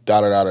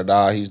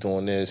da-da-da-da-da, he's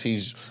doing this,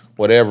 he's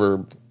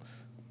whatever.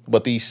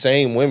 But these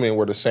same women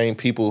were the same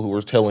people who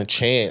were telling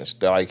Chance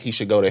that like he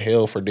should go to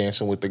hell for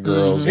dancing with the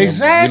girls. And,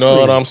 Exactly. you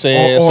know what I'm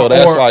saying? So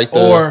that's like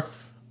the...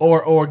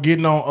 Or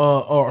getting on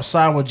or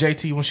sign with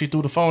JT when she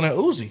threw the phone at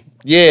Uzi.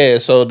 Yeah,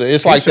 so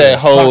it's like that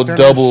whole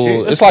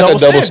double... It's like a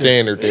double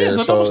standard there.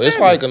 So it's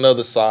like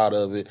another side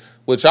of it.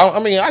 Which, I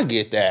mean, I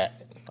get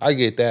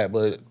that.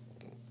 But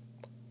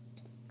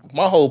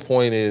my whole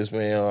point is,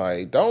 man,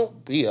 like,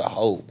 don't be a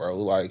hoe, bro.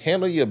 Like,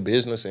 handle your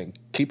business and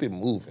keep it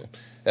moving.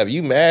 If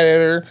you mad at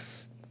her,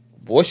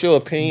 voice your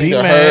opinion Be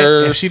to mad.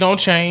 her. If she don't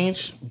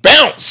change,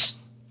 bounce.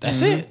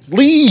 that's it.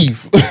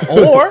 Leave.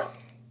 Or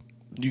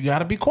you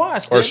gotta be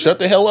quiet. Or shut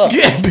the hell up.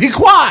 Yeah, be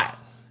quiet.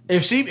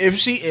 If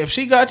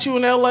she got you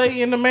in LA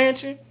in the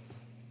mansion,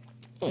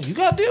 you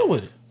gotta deal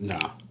with it. Nah.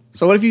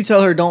 So what if you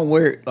tell her don't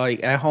wear it,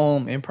 like at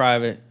home in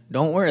private?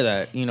 Don't wear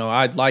that. You know,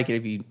 I'd like it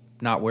if you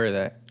not wear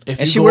that. If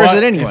and you she go wears out-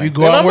 it anyway. If you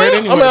go out and wear it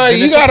anyway, then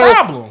you it's gotta- a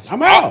problem.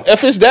 I'm out.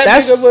 If it's that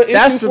That's- big of an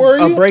that's issue for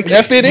a you, break.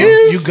 if it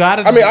is, You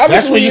gotta- I mean, obviously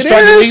That's when you it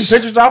start deleting is.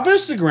 pictures off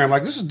Instagram.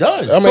 Like, this is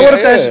done. I mean, So what if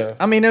yeah. that's?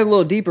 I mean, a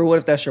little deeper. What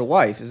if that's your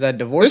wife? Is that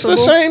divorceable?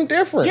 It's the same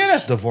difference. Yeah,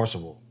 that's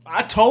divorceable.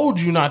 I told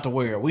you not to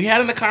wear it. We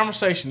had in a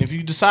conversation. If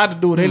you decide to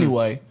do it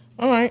anyway,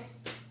 all right,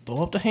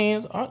 throw up the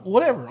hands, all right,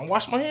 whatever. I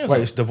wash my hands. Wait,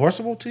 up. it's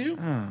divorceable to you?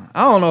 I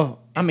don't know.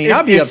 I mean, If-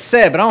 I'd be if-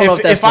 upset, but I don't know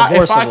if that's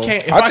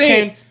divorceable. I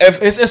think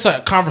it's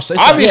a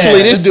conversation. Obviously,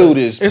 Yeah, this it's dude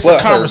is. It's a butthurt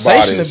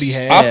conversation by to be this.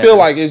 had. I feel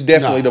like it's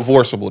definitely Nah.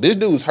 divorceable. This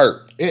dude's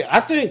hurt.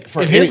 I think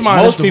for In his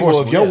mind, most it's people, if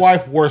divorceable, your yes.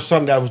 wife wore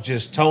something that was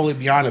just totally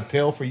beyond the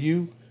pale for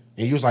you,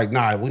 and you was like,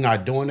 nah, we're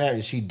not doing that,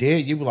 and she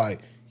did, you be like,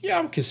 yeah,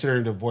 I'm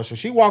considering divorce. If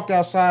she walked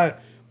outside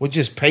with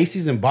just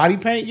pasties and body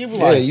paint, you be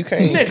Yeah, like, you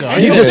can't. Nigga,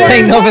 ain't you no just way.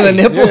 painting over the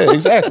nipple. Yeah,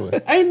 exactly.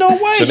 ain't no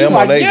way. Chanel You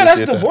like, Monáe yeah, just that's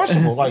did that.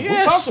 divorceable. Like,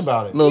 Yes. we talked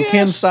about it. Little Yes.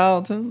 Kim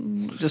style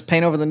too. Just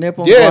paint over the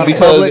nipple. Yeah, Go out in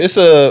because public.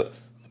 it's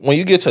when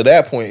you get to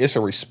that point, it's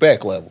a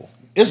respect level.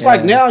 It's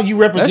like now you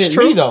represent That's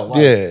true. me, though.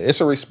 Like, Yeah,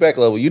 it's a respect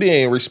level. You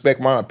didn't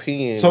respect my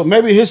opinion. So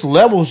maybe his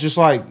level is just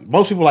like,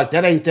 most people like,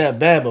 that ain't that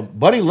bad, but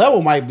Buddy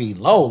level might be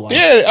low. Like,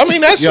 yeah, I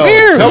mean that's yo,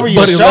 fair. cover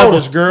your Buddy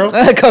shoulders, girl.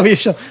 Cover your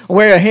show.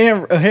 Wear a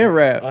hair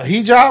wrap. A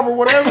hijab or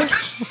whatever.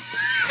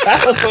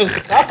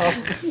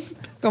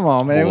 Come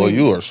on, man. Boy,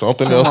 you are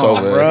something else on,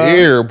 over bro.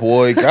 here,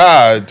 boy.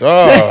 God,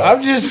 dog.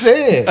 I'm just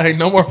saying. Hey,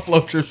 no more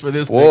flow trips for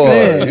this. Boy,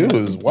 nigga. you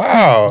was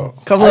wow.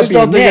 Cover I up just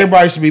your don't think neck.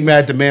 everybody should be mad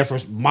at the man for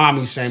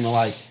mommy shaming.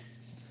 Like,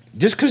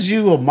 just because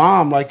you a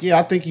mom, like, yeah,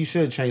 I think you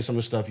should change some of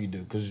the stuff you do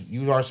because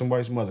you are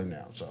somebody's mother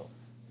now. So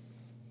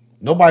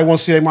nobody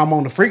wants to see their mom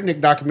on the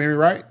Freaknik documentary,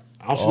 right?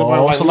 I don't see nobody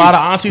Oh, like, it's a lot of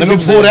aunties. Let me who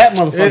pull say- that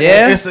motherfucker.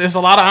 Yeah. It's a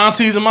lot of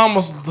aunties and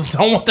mamas that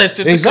don't want that shit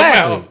to come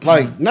Exactly. out.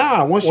 Like,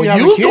 nah. Once you Well, have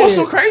you a was kid, doing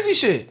some crazy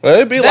shit. Well,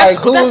 it'd be That's-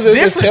 like, who that's is it to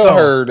different, tell though.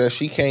 her that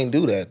she can't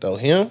do that, though?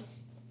 Him?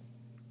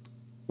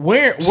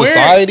 Where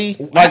Society?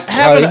 Like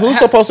who's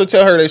supposed to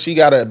tell her that she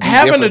gotta be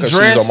having different a because she's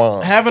dress, a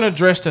mom? having a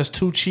dress that's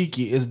too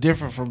cheeky is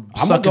different from I'm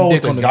gonna sucking go with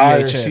dick the on the guy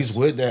that VHS. she's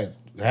with that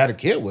had a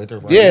kid with her.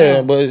 Right Yeah,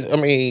 now. but I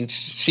mean,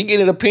 she get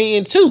an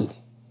opinion too.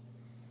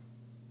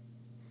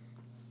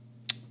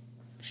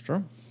 It's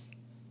true.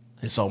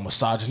 It's so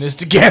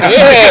misogynistic. Yeah. I'm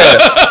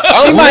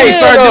might saying,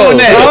 start though, doing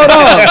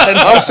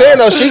that. I'm saying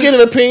though, she get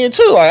an opinion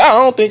too. Like I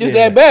don't think it's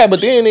that bad,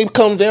 but then it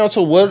comes down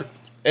to what,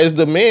 as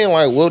the man,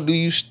 like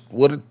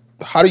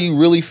how do you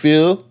really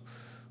feel?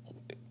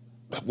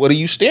 What do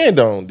you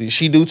stand on? Did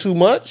she do too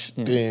much?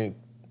 Then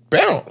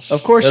bounce.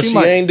 Of course if she she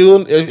might. ain't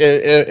doing.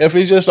 If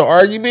it's just an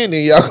argument,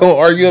 then y'all gonna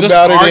argue Just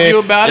about argue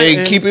it about it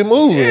and keep it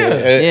moving.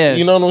 Yeah.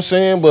 You know what I'm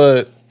saying?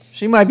 But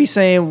She might be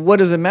saying, "What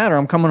does it matter?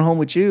 I'm coming home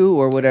with you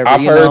or whatever."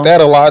 I've you heard know?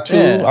 that a lot too.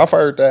 Yeah. I've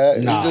heard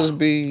that. Nah. It just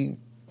be.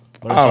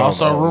 But it's I don't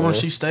also know, rumor man.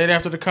 she stayed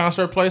after the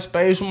concert, played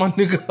spades with my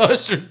nigga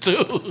Usher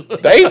too.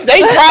 They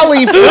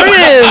probably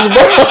friends,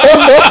 bro.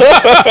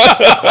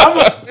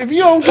 If you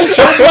don't get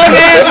your black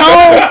ass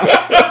home,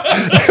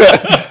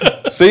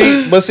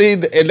 See,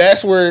 and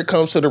that's where it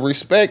comes to the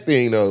respect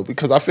thing, though,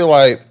 because I feel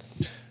like,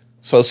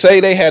 so say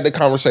they had the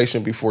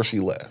conversation before she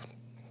left.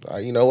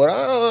 Like, you know what?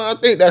 I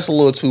think that's a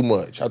little too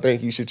much. I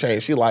think you should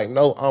change. She like,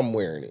 no, I'm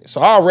wearing it.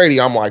 So already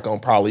I'm like on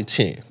probably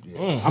 10.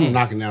 I'm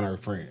knocking down her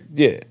friend.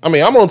 Yeah, I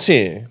mean I'm on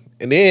 10,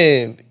 and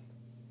then.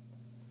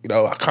 You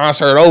know, a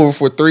concert over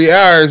for 3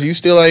 hours, you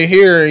still ain't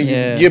here, and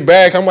Yeah. you get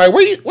back. I'm like,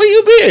 where you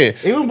been?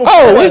 Even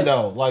before that,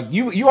 though, like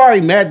you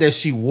already mad that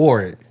she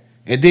wore it,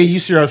 and then you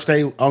see her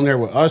stay on there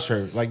with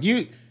Usher. Like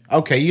you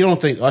don't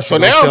think Usher? So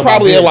gonna now steal I'm my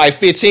probably at bitch. like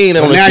 15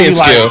 on But the now 10 you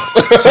scale.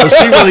 so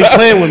she really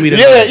playing with me.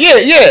 Yeah,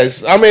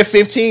 yes. I'm at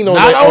 15 on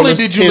Not the only on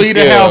the did you 10 leave the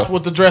scale. house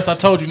with the dress I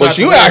told you, not But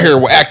to you wear. out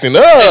here acting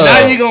up.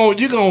 Now you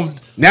gonna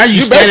Now you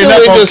You standing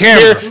basically up on just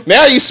camera.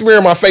 now you smear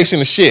my face in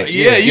the shit.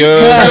 yeah, you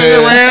know what I'm turn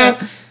saying? around,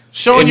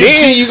 showing And your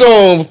then you cheeks,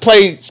 gonna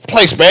play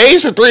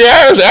spades for 3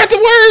 hours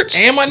afterwards.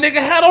 and my nigga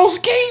had on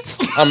skates.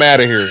 I'm out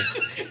of here.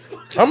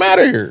 I'm out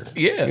of here.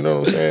 Yeah. You know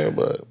what I'm saying?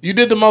 But You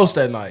did the most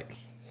that night.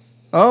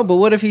 Oh, but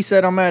what if he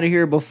said, "I'm out of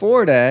here"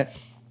 before that,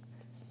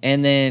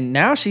 and then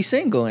now she's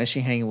single and she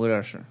hanging with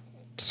Usher?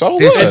 So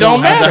This what? It don't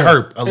had matter. the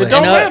herp, It allegedly.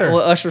 don't And, matter.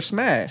 Well, Usher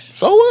smash.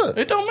 So what?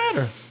 It don't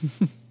matter.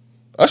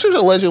 Usher's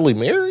allegedly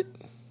married.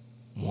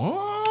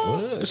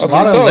 What? There's a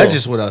lot of so.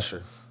 legends with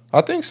Usher.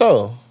 I think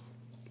so.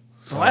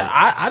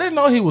 I didn't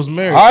know he was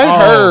married. I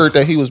heard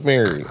that he was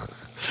married.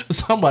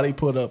 Somebody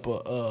put up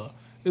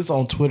it's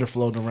on Twitter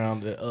floating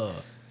around that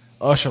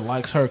Usher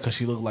likes her because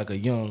she looked like a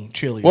young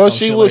Chili. Well,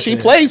 she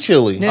played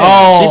Chili.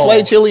 Oh, She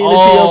played Chili in the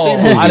TLC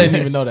movie. I didn't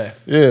even know that.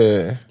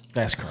 Yeah.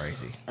 That's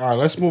crazy. All right,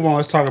 let's move on.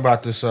 Let's talk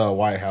about this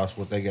White House,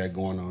 what they got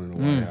going on in the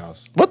White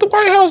House. What the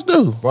White House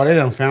do? Bro, they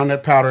done found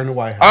that powder in the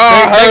White House.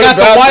 I They heard got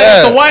about the white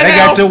that. at the White They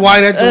House. got the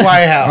white at the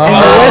White House.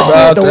 And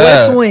about the that.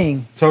 West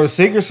Wing. So the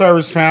Secret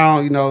Service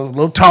found,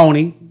 little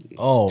Tony.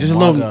 Oh, Just a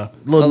my little God.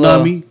 little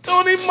Hello. nummy.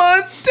 Tony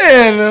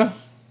Montana.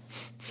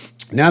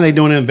 Now they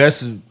doing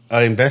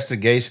an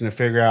investigation to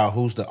figure out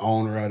who's the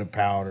owner of the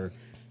powder.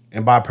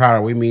 And by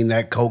powder, we mean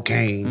that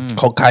cocaine.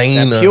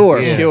 Cocaine.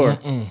 Pure. Yeah. Pure.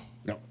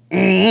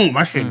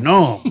 My shit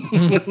numb.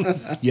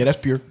 Yeah, that's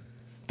pure.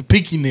 The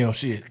peaky nail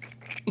shit.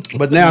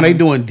 But now they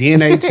doing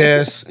DNA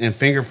tests and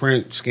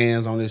fingerprint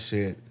scans on this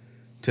shit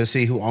to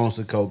see who owns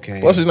the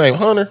cocaine. What's his name?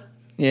 Hunter?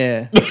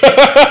 Yeah.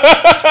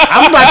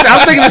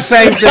 I'm thinking the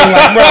same thing,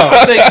 like, bro.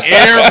 I think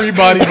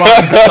everybody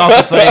about to stop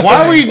the same.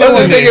 Why are we What's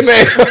his doing nigga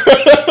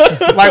this?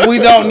 name? Like we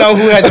don't know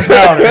who had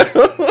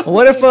the powder.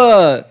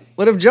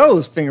 What if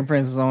Joe's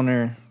fingerprints is on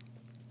there?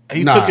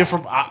 He Nah. took it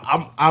from.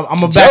 I'm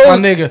gonna back my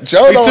nigga.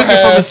 Joe He don't took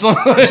it from his son.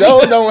 Joe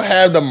don't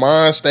have the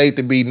mind state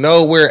to be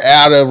nowhere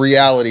out of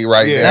reality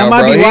right Yeah. now, That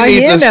might bro. be why He he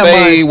needs in to that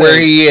stay mind where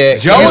state. he at.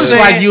 Joe You is saying-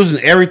 like using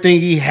everything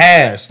he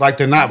has, like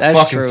they're not That's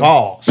fucking true.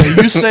 false. So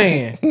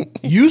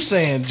you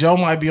saying Joe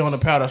might be on the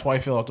powder? That's why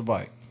he fell off the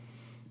bike.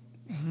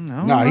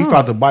 Nah, he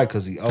fought the bike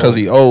because he owed. Because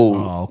he old.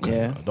 Oh, okay.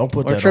 Yeah. Don't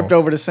put Or that. tripped on.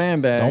 over the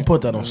sandbag. Don't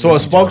put that on. So a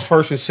Joe.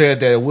 spokesperson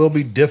said that it will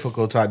be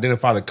difficult to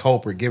identify the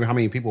culprit given how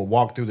many people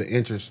walked through the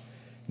entrance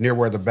near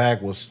where the bag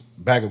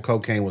of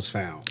cocaine was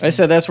found. They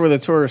said that's where the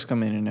tourists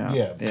come in and out.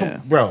 Yeah, Yeah.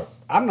 bro,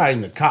 I'm not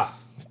even a cop.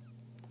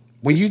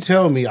 When you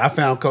tell me I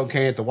found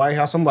cocaine at the White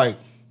House, I'm like,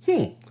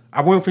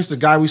 I wonder if it's the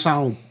guy we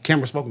saw on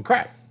camera smoking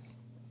crack.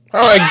 All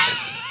right.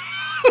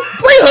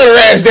 Bring Hunter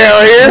ass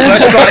down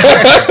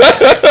here.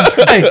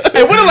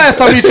 hey, when the last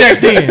time you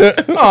checked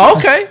in? Oh,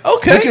 okay, We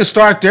okay. can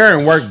start there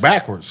and work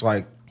backwards.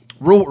 Like,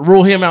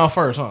 Rule him out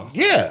first, huh?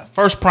 yeah,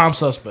 First prime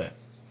suspect.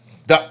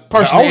 the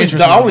Person of interest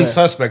in only that.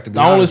 suspect to be The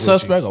only honest with you.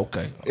 suspect.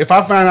 Okay. If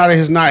I find out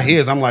it's not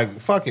his, I'm like,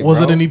 fuck it. Was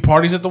bro. it any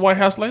parties at the White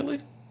House lately?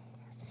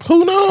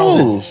 Who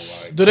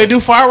knows? Do they do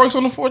fireworks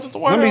on the 4th at the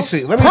White Let House? me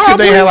see. Let me see if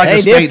they had like They a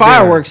state did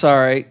fireworks, all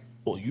right.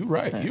 Oh, you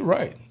right. You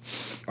right. dinner.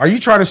 Are you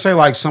trying to say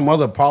like some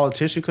other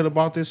politician could have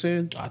bought this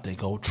in? I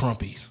think old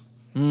Trumpies.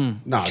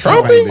 Nah,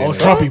 Trump ain't ain't been Oh,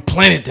 there. Trumpy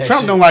planted that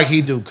Trump shit. don't like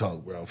he do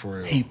coke, bro. For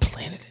real. He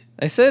planted it.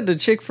 They said the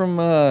chick from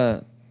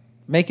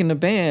Making the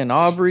Band,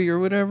 Aubrey or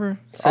whatever,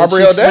 said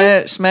Aubrey she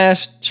O'Day?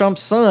 smashed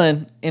Trump's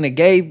son in a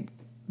gay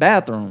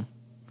bathroom.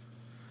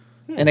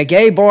 In a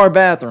gay bar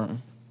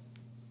bathroom.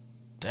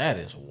 That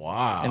is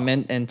wild.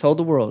 And told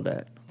the world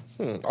that.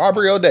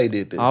 Aubrey O'Day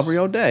did this. Aubrey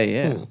O'Day,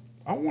 yeah.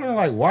 I wonder,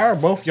 like, why are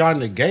both y'all in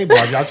the gay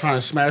bar? Y'all trying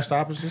to smash the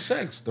opposite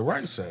sex, the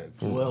right sex?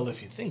 Well,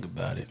 if you think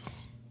about it,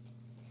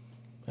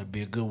 that'd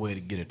be a good way to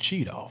get a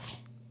cheat off.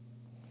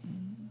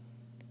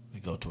 If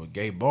you go to a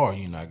gay bar,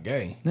 you're not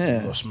gay.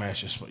 Yeah. You go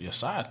smash your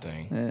side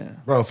thing. Yeah.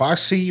 Bro, if I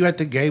see you at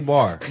the gay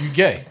bar, You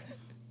gay.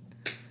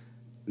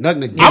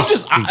 nothing against I'm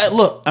just people.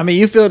 look. I mean,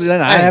 you feel that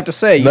I Hey, have to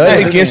say. You Nothing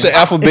feel against it. the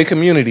alphabet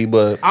community,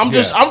 but I'm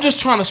just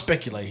trying to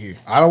speculate here.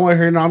 I don't want to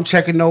hear no, I'm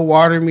checking no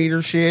water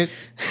meter shit.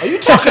 Are you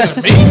talking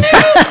to me?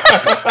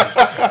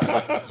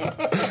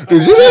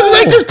 did you just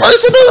make this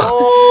personal?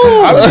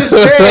 I'm just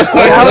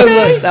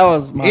saying, that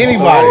was my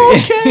anybody.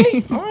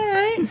 Okay. All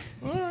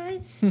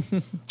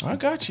right. I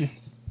got you.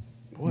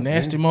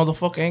 Nasty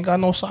motherfucker ain't got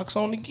no socks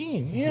on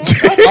again. Yeah.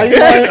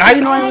 How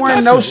you know I ain't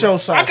wearing no show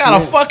socks? I got a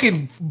man?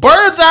 fucking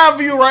bird's eye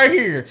view right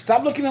here.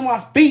 Stop looking at my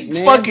feet,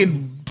 man.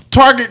 Fucking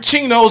Target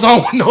chinos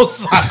on with no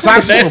socks.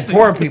 socks is Nasty. for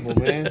poor people,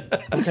 man.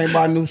 You can't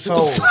buy new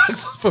soles. Socks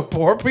is for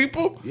poor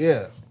people.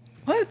 Yeah.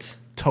 What?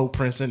 Toe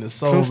prints in the True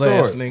soles story.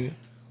 ass nigga.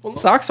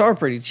 Socks are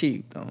pretty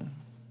cheap, though.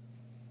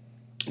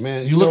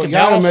 Man, You looking y'all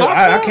down on admit-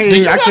 socks I now? can't Do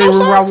you I got can't on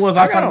remember where I socks? was.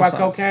 I I got talking on about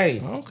socks.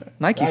 cocaine. Okay.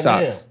 Nike Goddamn.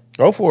 socks.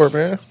 Go for it,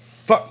 man.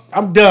 Fuck,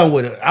 I'm done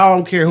with it. I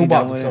don't care who You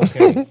bought done the with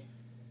cocaine.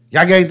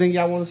 Y'all got anything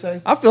y'all want to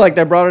say? I feel like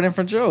they brought it in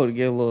for Joe to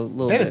get a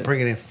little They didn't bit.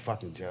 bring it in for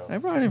fucking Joe. They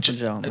brought it in for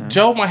Joe, man.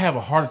 Joe might have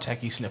a heart attack.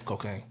 He sniffed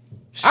cocaine.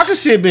 I could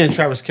see it being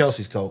Travis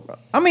Kelce's coke.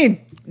 I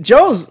mean,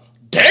 Joe's.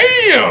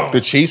 Damn.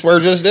 The Chiefs were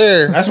just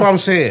there. That's what I'm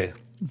saying.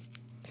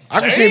 I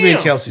can see it being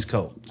Damn. Kelsey's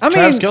coke. I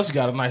Travis mean, Kelsey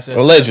got a nice ass.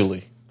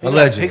 Allegedly.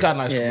 Allegedly. He got a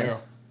nice Yeah. Camaro.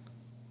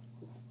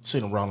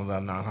 Seen him rolling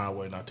down 9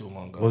 Highway not too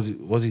long ago.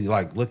 Was he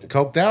like looking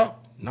coked out?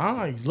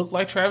 Nah, he looked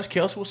like Travis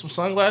Kelsey with some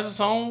sunglasses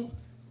on,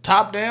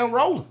 top down,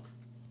 rolling.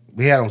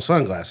 He had on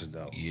sunglasses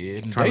though. Yeah,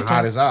 in the Trying to daytime.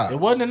 hide his eyes. It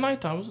wasn't at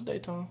nighttime. It was the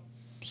daytime.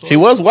 So He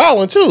was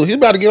wilding too. He was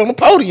about to get on the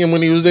podium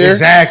when he was there.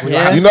 Exactly.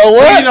 Yeah. You know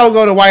what? You don't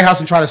go to the White House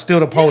and try to steal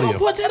the you don't podium.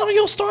 put that on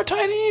your star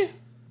tight end.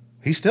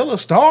 He's still a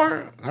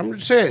star. I'm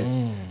just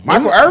saying.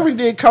 Michael Irvin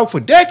did coke for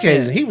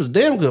decades, and he was a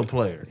damn good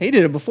player. He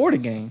did it before the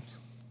games.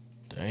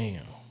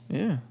 Damn.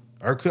 Yeah.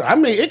 Or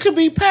it could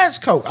be Pat's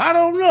coke. I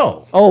don't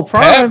know. Oh,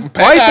 Prime.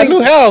 Pat got a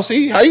new house.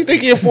 How you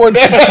think he afford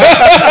that?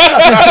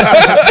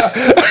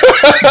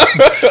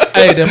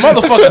 Hey, that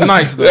motherfucker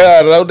nice though.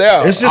 Yeah, no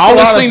doubt. It's just I a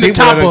only lot of seen the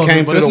people top that of it,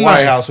 came but to it's the White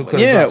nice. House who could've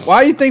Yeah. done it.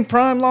 Why you think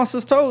Prime lost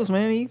his toes,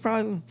 man? He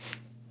probably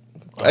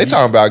They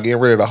talking about getting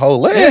rid of the whole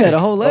leg. yeah the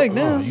whole leg Oh,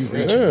 down. you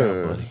reaching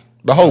now, buddy.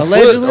 The whole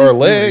Allegedly? foot or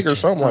leg or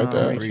something like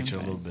that. Reaching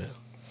a little bit.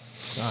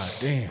 God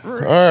damn. All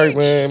right,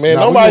 man. Nah, we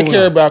Nobody moving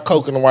care on. about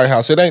coke in the White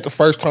House. It ain't the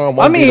first time. I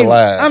Won't be the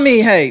last.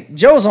 mean, hey,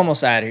 Joe's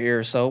almost out of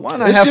here, so why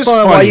not It's have just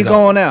fun while funny, you though.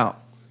 going out?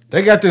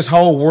 They got this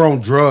whole war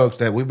on drugs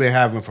that we've been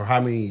having for how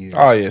many years?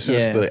 Oh yeah, since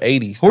Yeah. the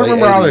 80s. Who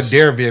remember late all the 80s.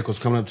 dare vehicles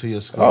coming up to your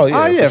school? Oh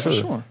yeah, Oh yeah, for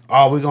sure.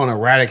 Oh, we're gonna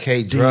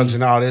eradicate drugs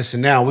and all this,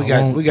 and now we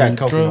got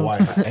coke in the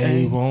White House.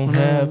 He won't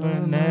have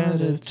an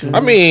attitude. I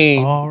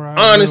mean, All right,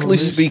 honestly we'll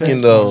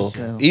speaking, respect though,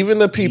 myself. even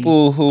the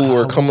people who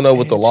were coming up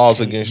with the laws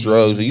against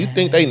drugs, do you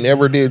think they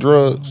never did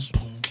drugs?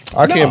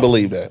 I can't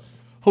believe that.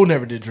 Who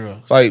never did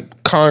drugs?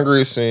 Like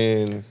Congress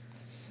and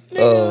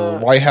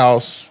White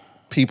House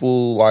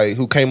people, like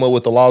who came up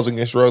with the laws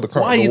against drugs,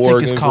 Why the you war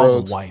think it's against called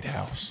drugs. the White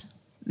House?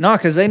 No,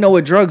 because they know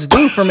what drugs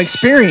do from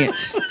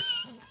experience.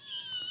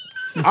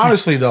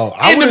 Honestly, though,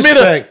 I In would the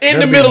middle, expect in there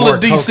the to be middle more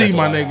of coke DC, at the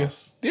my White nigga.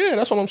 House. Yeah,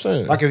 that's what I'm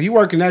saying. Like if you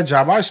work in that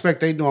job, I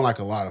expect they doing like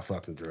a lot of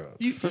fucking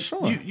drugs. For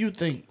sure. You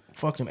think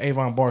fucking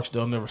Avon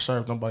Barksdale never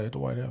served nobody at the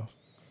White House?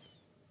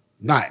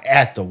 Not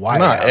at the White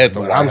Not House, at the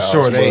but White I'm House,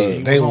 sure but- they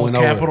He they was on went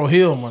over. Capitol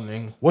Hill, my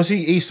nigga. Was he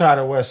East Side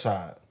or West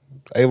Side?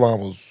 Avon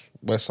was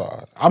West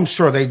Side. I'm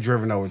sure they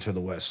driven over to the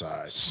West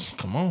Side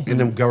Come on. in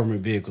them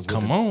government vehicles.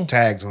 Come with the on.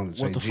 tags on it.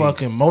 With the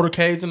fucking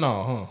motorcades and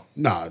all, huh?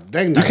 Nah,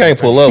 they You can't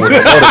pull up with the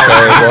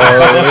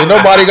motorcade, bro. Ain't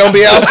nobody gonna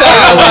be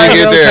outside when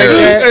you get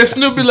there. And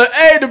Snoopy like,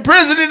 hey, the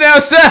president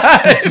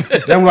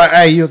outside. Them like,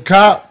 hey, you a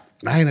cop?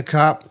 I ain't a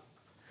cop.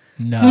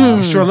 No.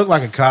 You sure look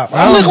like a cop.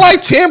 I look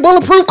like 10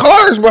 bulletproof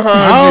cars behind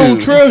I you.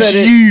 don't trust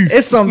you.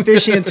 It's something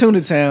fishy in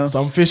Tuna Town.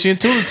 Some fishy in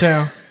Tuna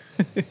Town.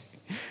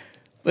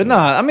 But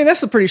nah, I mean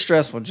that's a pretty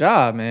stressful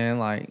job, man.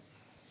 Like,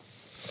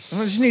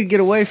 you just need to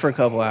get away for a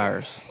couple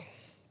hours.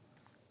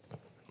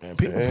 Man,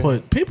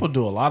 people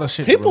do a lot of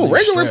shit. to People, relieve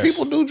regular stress.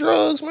 people do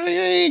drugs,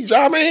 man.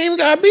 Job ain't even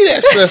gotta be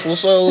that stressful.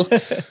 So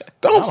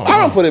I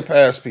don't put it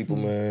past people,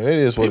 man. It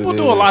is what People it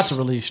do is. a lot to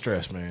relieve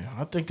stress, man.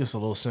 I think it's a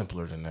little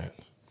simpler than that.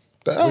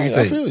 I you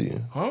think? feel you.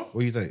 What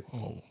do you think?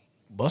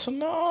 Bust a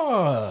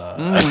nut.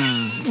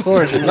 Of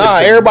course. Nah,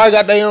 everybody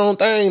got their own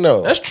thing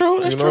though. That's true.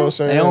 That's You know true. what I'm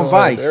saying? They own Like,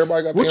 vice.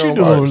 Everybody got What their you own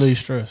do vice. to relieve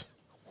stress?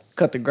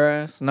 Cut the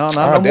grass. No, I not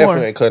no more.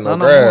 definitely ain't cutting no Not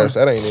grass.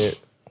 more. That ain't it.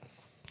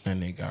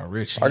 And they got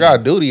rich. I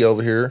got duty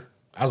over here.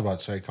 I was about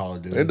to say Call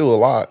of Duty. They do a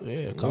lot.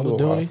 Yeah, They Call do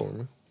of a lot Duty. for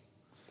me.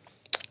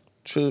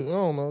 I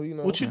don't know. You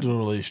know What you do to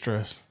relieve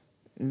stress?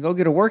 Go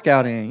get a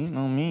workout in. You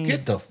know what I mean?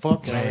 Get the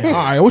fuck out of All here.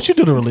 right, what you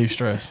do to relieve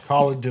stress?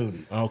 Call of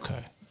Duty.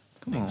 Okay.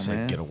 Come on, Said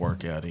man. get a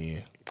workout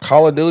in.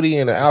 Call of Duty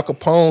and the Al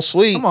Capone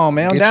suite. Come on,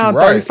 man. I'm get down you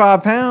right.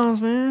 35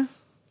 pounds, man.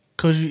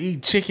 Cause you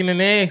eat chicken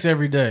and eggs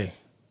every day.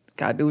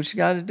 Gotta do what you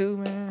gotta do,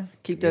 man.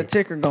 Keep that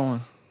ticker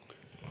going.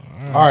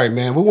 All right,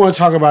 man. We want to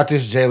talk about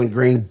this Jalen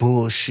Green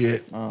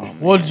bullshit.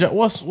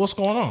 What's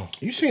going on?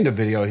 You seen the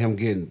video of him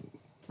getting?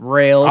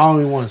 Railed. I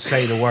don't even want to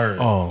say the word.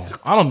 Oh,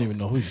 I don't even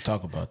know who should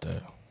talk about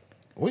that.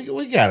 We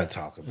gotta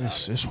talk about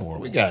it. It's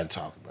horrible. We gotta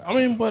talk about I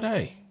mean, but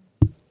hey,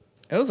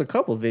 It was a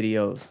couple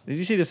videos. Did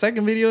you see the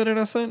second video that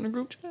I sent in the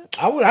group chat?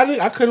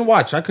 it. I couldn't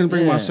watch. I couldn't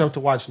bring Yeah. myself to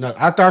watch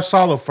nothing. After I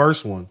saw the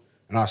first one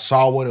and I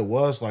saw what it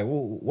was, like,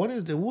 well, what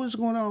is it? What's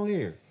going on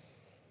here?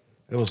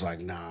 It was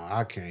like, nah,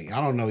 I can't. I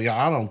don't know, y'all.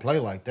 I don't play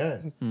like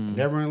that.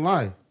 Never in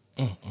life.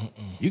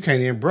 You can't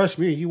even brush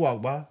me and you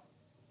walk by.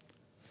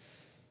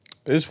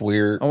 It's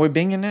weird. Are we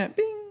binging that?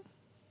 Bing.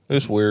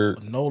 It's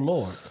weird. no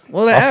Lord.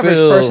 Well, the I average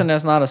feel- person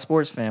that's not a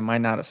sports fan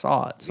might not have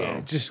saw it. So,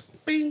 Yeah,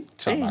 just bing.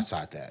 Something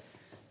outside that.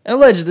 and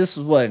allegedly, this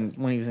was what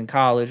when he was in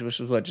college, which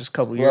was what just a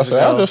couple Well, I years said,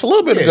 that ago. was just a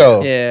little bit Yeah.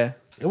 ago. Yeah,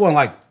 It wasn't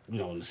like, in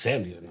the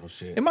 70s or no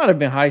shit. it might have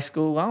been high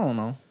school. I don't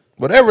know.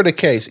 Whatever the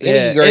case, any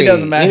Yeah, it grade,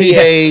 doesn't matter. any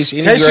age,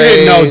 any In case you grade,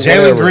 didn't know, Jalen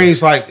whatever.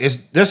 Green's like, it's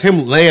just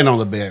him laying on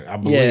the bed, I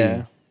believe.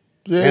 Yeah,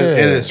 Yeah.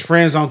 And his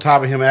friends on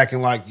top of him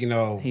acting like,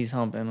 he's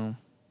humping him.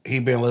 he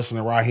been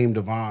listening to Raheem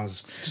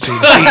Devon's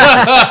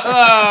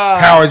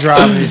power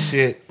driving and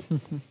shit.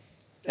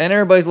 And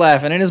everybody's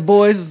laughing, and his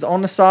boys is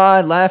on the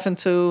side laughing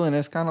too, and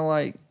it's kind of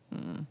like,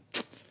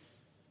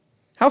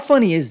 how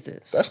funny is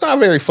this? That's not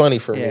very funny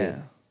for yeah.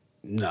 me.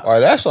 No. Like,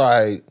 that's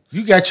like,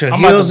 You got your I'm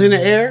about heels to in the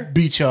air?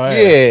 Beat your ass.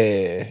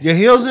 yeah. Your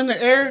heels in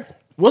the air?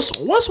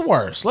 What's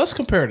worse? Let's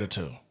compare the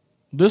two.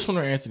 This one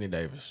or Anthony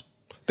Davis?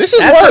 This is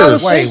That's what I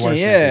was worse. Way thinking. worse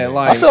than Yeah, that.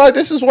 like I feel like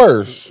this is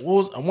worse. What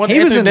was when He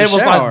was Anthony in the Davis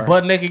was shower. like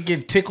butt naked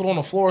getting tickled on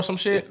the floor or some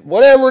shit?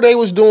 Whatever they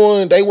was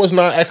doing, they was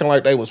not acting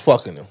like they was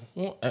fucking him.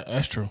 Well,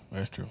 that's true.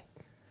 That's true.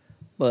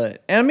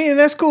 but and I mean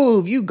that's cool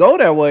if you go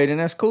that way, then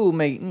that's cool.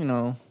 Make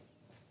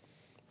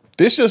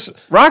This just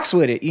rocks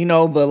with it,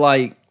 but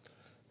like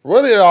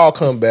What it all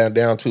come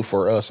down to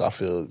for us, I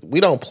feel we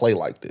don't play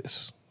like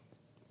this.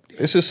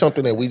 This is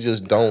something that we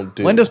just don't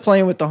do. When does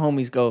playing with the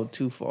homies go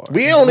too far?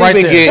 We don't Right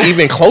even there. get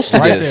even close to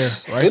Right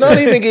this. there. Right we don't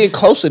even get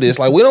close to this.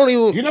 Like we don't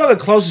even. You know the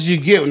closest you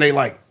get when they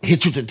like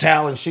hit you with the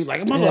towel and shit.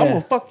 Like, mother, I'm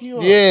gonna fuck you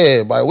up.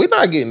 Yeah, but we're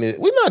not getting it.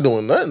 We're not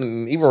doing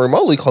nothing even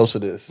remotely close to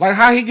this. Like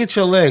how he get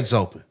your legs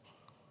open.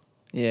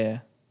 Yeah.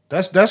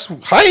 That's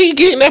How he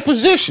get in that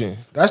position?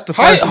 That's the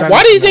How, first thing I why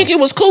need do to you know. think it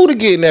was cool to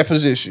get in that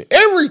position?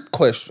 Every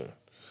question.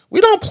 We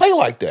don't play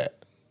like that.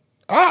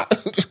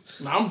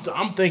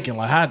 I'm thinking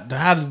like how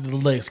did the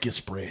legs get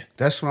spread,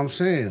 That's what I'm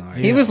saying. Like,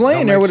 He was laying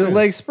don't there make with his sense.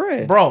 legs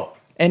spread. bro?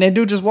 And that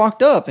dude just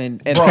walked up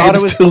and Bro, thought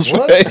it was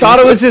What? thought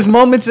it was his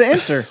moment to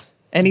enter.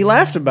 And he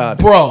laughed about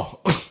it. Bro,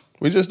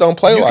 We just don't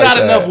play you like got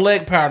that. enough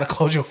leg power to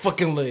close your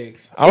fucking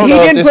legs. I don't He know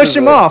if didn't this push is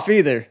him off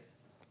either.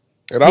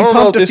 And I He don't know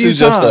if pumped a this few is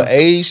just times. an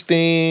age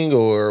thing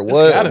or gotta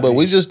what, but be.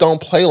 we just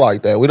don't play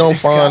like that. We don't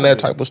It's find gotta that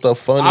be. type of stuff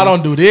funny. I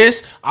don't do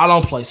this. I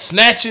don't play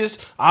snatches.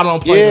 I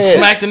don't play the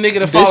smack the nigga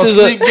to fall This is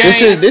asleep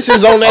game. this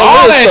is on that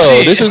All list that though.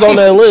 shit. This is on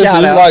that list.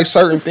 Shout There's out. like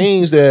certain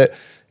things that,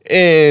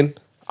 and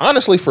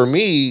honestly, for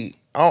me,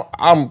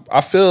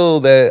 I feel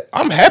that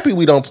I'm happy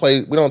we don't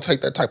take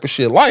that type of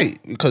shit light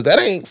because that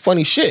ain't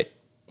funny shit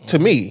to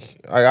me.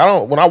 Like I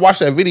don't when I watch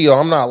that video,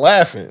 I'm not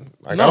laughing.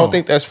 Like I No. don't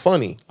think that's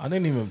funny. I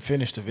didn't even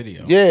finish the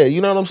video. Yeah,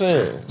 you know what I'm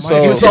saying.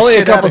 It was It's only a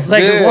shit couple out of-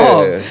 seconds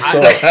long.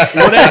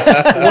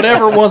 So,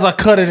 Whatever it was, I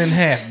cut it in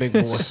half, big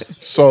boy.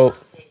 so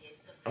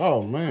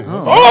Oh man.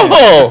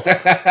 oh,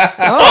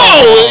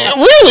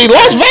 really?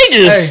 Las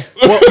Vegas?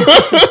 Hey,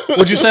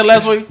 what'd you say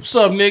last week? What's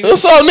up, nigga?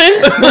 What's up,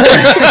 nigga?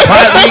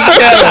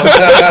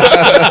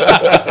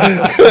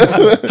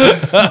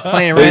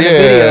 Playing But random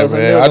videos.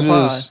 man,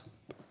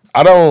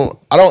 I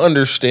don't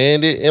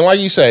understand it. And like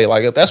you say,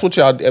 like if that's what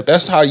if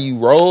that's how you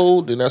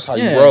roll, then that's how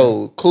you Yeah.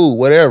 roll. Cool,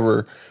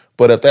 whatever.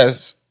 But if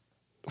that's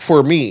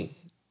for me,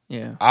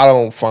 Yeah. I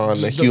don't find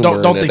the humor Don't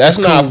in that. think That's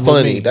it's not cool with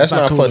funny. me. That's It's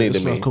not cool. funny It's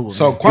to not me. cool with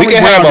So me. Kwame We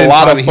can Brown have a didn't lot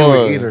find of the humor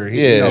fun. either.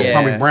 Yeah. You know, Yeah.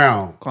 Kwame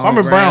Brown.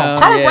 Kwame Brown.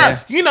 yeah.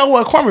 You know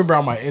what? Kwame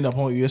Brown might end up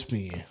on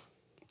ESPN.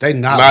 They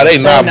not. Nah, they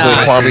not Nah. putting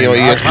Kwame on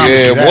I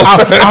promise you ESPN.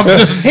 that. Boy. I'm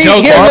just He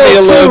joking. a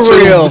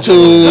little too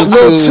real.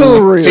 Little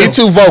too real. He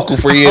too vocal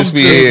for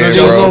ESPN, Those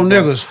little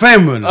bro. niggas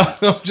feminine.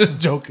 I'm just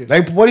joking. They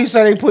what he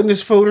say they put in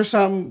his food or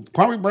something?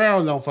 Kwame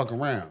Brown don't fuck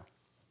around.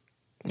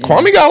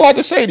 Kwame got a lot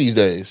to say these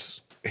days.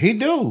 He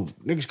do.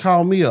 Niggas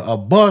call me a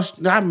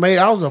bust. I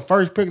was the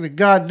first pick of the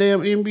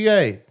goddamn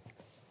NBA.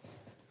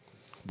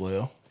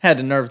 Well, Had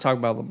the nerve to talk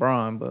about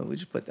LeBron, but we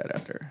just put that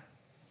out there.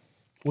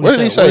 What did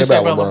he say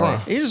about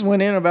LeBron? He just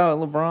went in about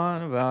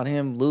LeBron, about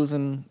him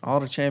losing all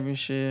the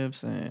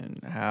championships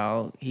and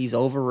how he's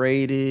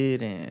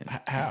overrated and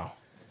How?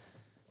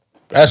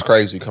 That's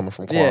crazy coming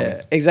from Kwame.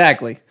 yeah,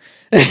 exactly.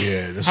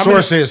 Yeah, the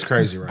source is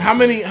crazy right How now.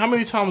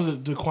 many times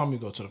did Kwame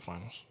go to the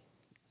finals?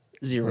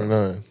 0.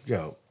 None.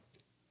 Yo,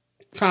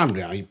 calm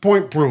down. You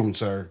point proven,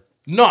 sir.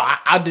 No,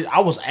 I did. I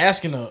was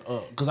asking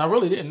because I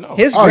really didn't know.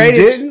 His Oh, you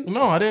greatest didn't?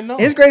 No, I didn't know.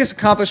 his greatest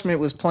accomplishment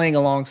was playing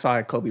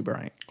alongside Kobe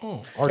Bryant.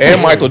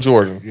 And Michael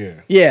Jordan. Yeah.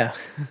 Yeah.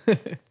 Played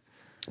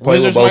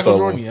Wizards, with both Michael of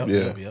Jordan. them.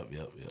 Yep, Yeah.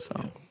 yep.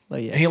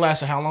 But yeah. And he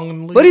lasted how long in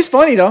the league? But he's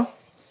funny though.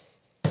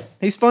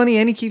 He's funny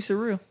and he keeps it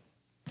real.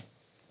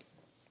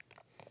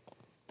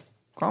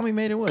 Kwame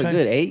made it what? Okay. A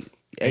good eight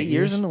years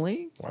years. in the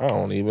league? I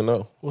don't even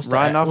know. what's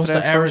riding off what's of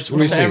the that average? first-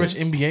 What's the Let me average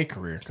NBA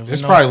career? 'Cause we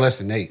It's know probably less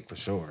than 8 for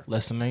sure.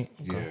 less than 8.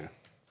 Okay. Yeah.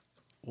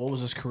 What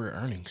was his career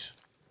earnings?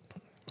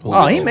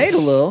 Oh, he made a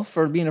little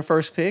for being a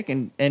first pick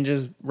and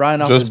just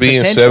riding off his Just being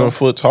potential. 7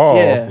 foot tall,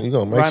 Yeah, you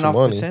gonna make riding some off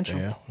money. potential.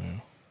 Yeah.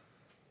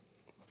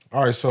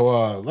 All right, so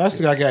last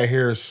thing I got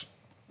here is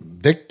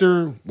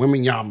Victor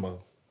Wembenyama.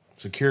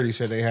 Security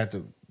said they had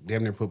to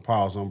damn near put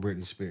pause on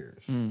Britney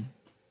Spears.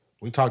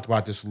 We talked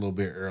about this a little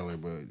bit earlier,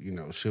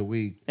 but should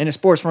we And the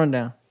sports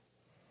rundown.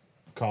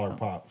 call her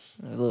pops?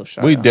 A little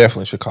shot. We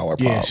definitely should call her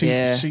Yeah, Pop.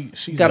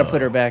 she's got to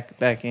put her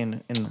back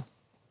in the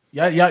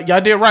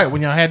Y'all did right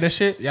when y'all had that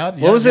shit. What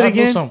was it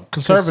again?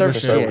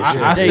 Conservatorship. Yeah,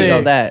 I there you said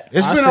go. That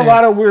It's I been said- a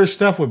lot of weird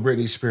stuff with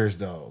Britney Spears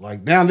though.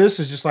 Like now, this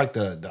is just like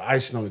the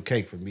icing on the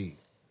cake for me.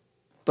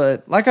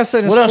 But like I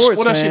said in What else? sports,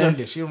 What else she man, done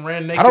did? She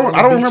ran naked. I don't on the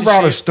beach remember and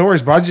all the shit.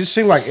 stories, but I just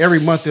seemed like every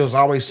month there was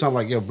always something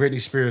like, yo,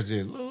 Britney Spears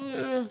did.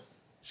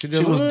 She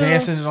was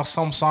dancing on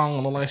some song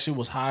and looked like she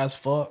was high as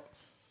fuck.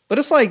 But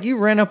it's like you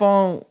ran up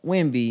on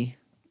Wemby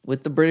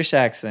with the British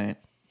accent,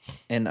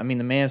 and I mean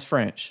the man's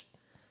French.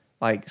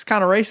 Like it's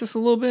kind of racist a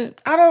little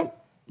bit. I don't.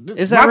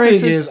 Is that my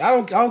racist? thing is,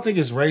 I don't think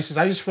it's racist.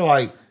 I just feel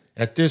like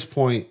at this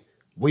point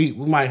we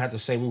might have to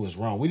say we was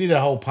wrong. We did a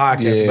whole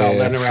podcast about Yeah,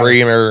 letting her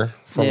freeing out. her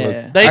from Yeah.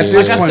 the. They, At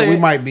this like I point, said, we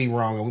might be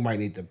wrong, and we might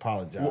need to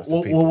apologize. to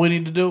what people. we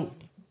need to do?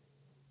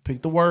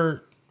 Pick the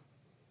word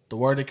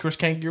that Chris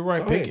can't get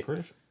right. Go Pick ahead, it.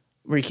 Chris.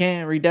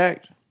 Recant,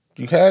 redact.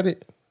 You had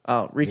it.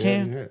 Oh,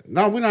 recant. Yeah.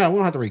 No, we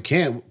don't have to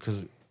recant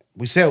because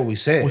we said what we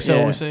said. We said Yeah.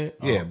 what we said.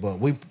 Yeah, but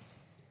we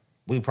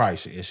probably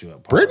should issue a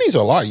apology. Brittany's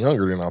a lot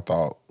younger than I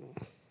thought.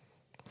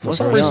 For What's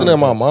some so reason young? in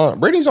my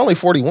mind, Brittany's only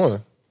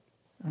 41.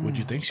 Would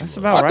you think she That's was?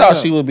 about I right. thought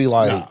she would be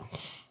like.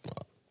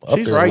 up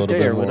She's there a right little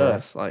there bit with more.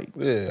 us. Like,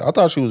 Yeah, I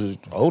thought she was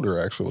older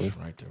actually.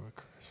 Right there with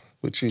Chris.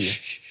 With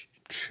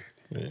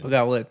you. we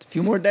got what? A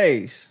few more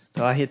days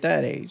till I hit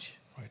that age.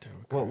 Right there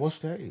with Chris. What's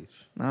the age?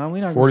 Nah,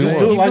 we not 41. gonna say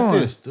Do it. it Keep like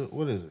going. this.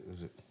 What is it?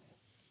 Is it?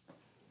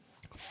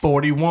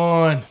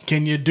 41.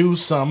 Can you do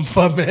something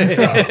for me? All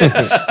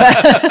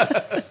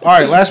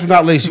right. Last but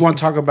not least, you want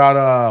to talk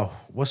about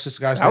what's this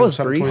guy's That name? was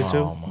brief.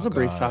 722? It was a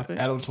brief topic.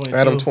 Adam 22.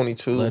 Adam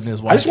 22. Letting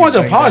his I wife just wanted to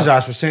get banged out.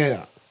 apologize for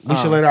saying we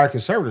should let our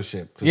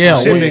conservatorship. 'cause Yeah,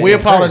 shit been we getting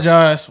crazy.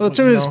 apologize. Well,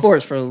 tune into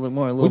sports for a little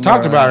more. We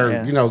talked about her,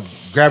 yeah.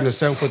 grabbing a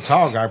 7-foot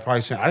tall guy,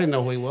 probably saying, I didn't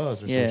know who he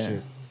was or Yeah. some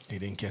shit. He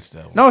didn't catch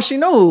that one. No, she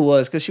know who it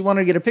was because she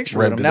wanted to get a picture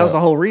with Wrapped him. it That was up.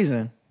 the whole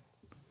reason.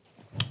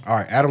 All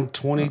right, Adam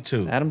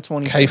 22. Adam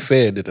 22.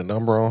 K-Fed did a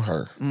number on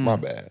her. My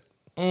bad.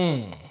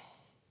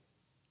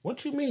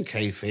 What you mean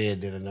K-Fed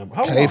did a number?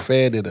 Hold on.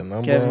 K-Fed did a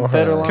number Kevin on her.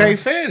 Federline.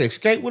 K-Fed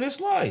escaped with his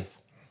life.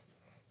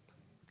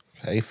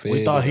 K-Fed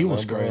We thought did he a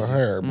was number on crazy.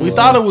 her, We boy.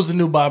 thought it was the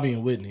new Bobby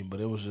and Whitney,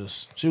 but it was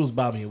just she was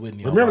Bobby and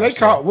Whitney. all Remember, by they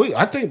herself.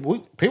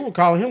 people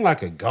calling him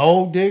like a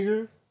gold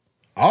digger,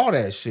 all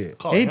that shit.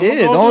 Called He him a did.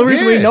 The gold only digger?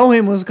 reason we Yeah. know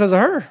him was because of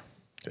her.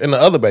 And the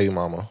other baby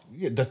mama,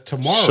 Yeah, the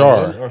tomorrow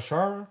Shar. or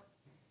Shar.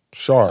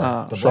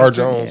 Shar. the Shar black chick?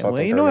 Jones. Yeah, I well,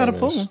 think you know her how to name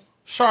pull is. him.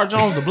 Shar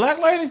Jones, the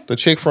black lady. The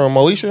chick from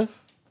Moesha?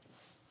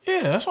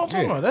 Yeah, that's what I'm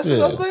talking Yeah. about. That's his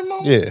other baby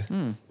mama. Yeah.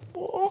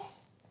 Boy.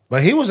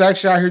 But he was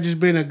actually out here just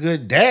being a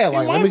good dad.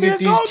 Like, might let me be get a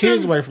these gold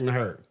kids digger. away from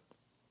her.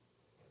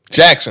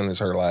 Jackson is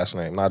her last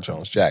name, not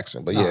Jones.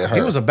 Jackson. But yeah, her.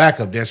 He was a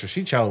backup dancer.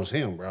 She chose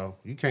him, bro.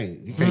 You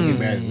can't get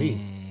mad at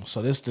me.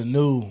 So this the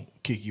new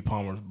KeKe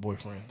Palmer's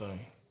boyfriend thing.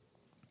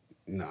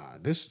 Nah,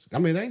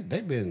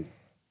 they've been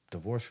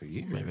divorced for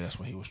years. Maybe that's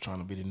why he was trying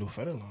to be the new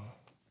Federline.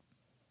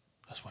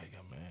 That's why he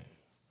got mad.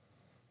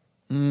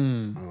 I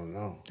don't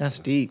know. That's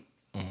deep.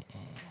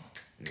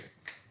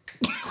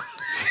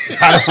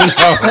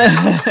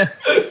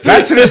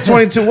 Back to this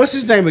 22. What's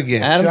his name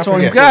again? Adam Shit, I 22.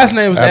 His forget. guy's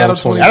name is Adam Adam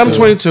 22. Adam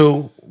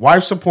 22.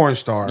 Wife's a porn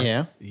star.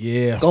 Yeah.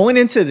 Yeah. Going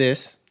into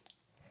this,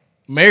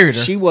 Married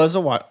her. she was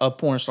a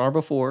porn star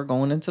before.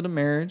 Going into the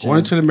marriage. Going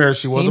into the marriage,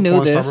 she was he a knew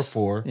porn star this.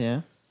 before.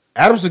 Yeah.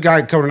 Adam's the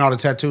guy covering all the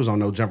tattoos on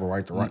No Jumper,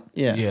 right? The right,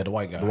 Yeah. yeah, the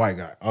white guy. the white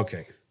guy.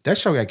 Okay, that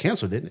show got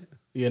canceled, didn't it?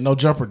 Yeah, No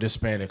Jumper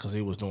disbanded because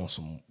he was doing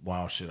some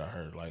wild shit. I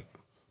heard, like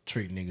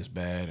treating niggas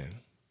bad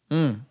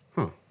and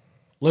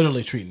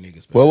literally treating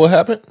niggas bad. Well, what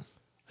happened?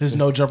 His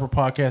No Jumper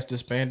podcast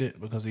disbanded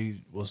because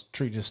he was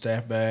treating his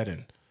staff bad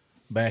and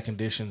bad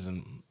conditions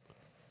and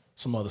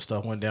some other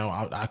stuff went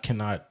down. I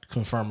cannot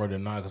confirm or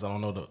deny because I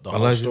don't know the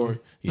whole Allegedly? story.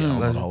 Yeah, I don't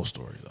know the whole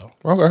story though.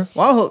 Okay.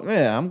 Well,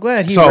 yeah, I'm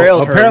glad he So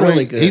railed her apparently,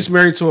 really good. he's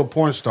married to a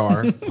porn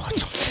star.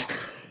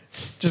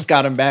 Just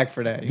got him back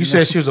for that. You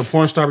said she was a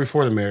porn star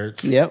before the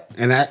marriage. Yep.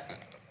 And that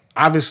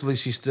obviously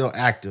she's still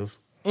active.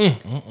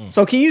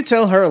 So can you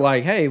tell her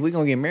like, hey, we're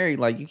gonna get married?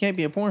 Like, you can't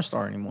be a porn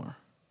star anymore.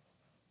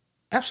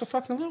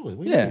 Absolutely.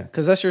 What do you Yeah, mean?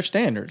 because that's your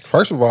standards.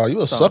 First of all,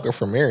 you a sucker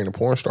for marrying a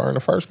porn star in the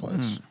first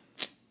place.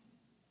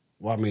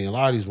 Well, I mean, a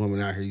lot of these women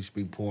out here used to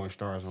be porn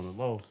stars on the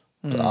low.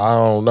 I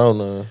don't know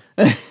none.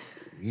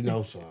 You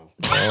know some.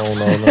 I don't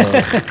know none.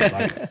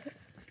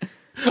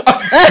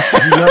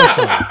 You know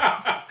some.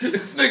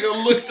 This nigga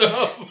looked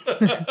up.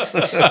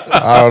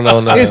 I don't know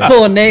none. He's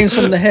pulling names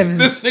from the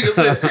heavens. Nigga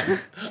said,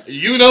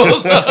 "You know."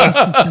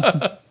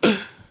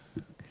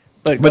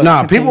 But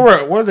nah, people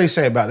were, what do they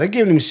say about it? They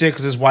giving him shit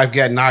because his wife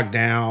got knocked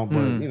down,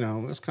 but you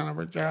know, that's kind of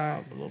her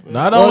job a little bit.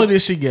 Not only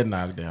did she get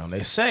knocked down,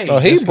 they say So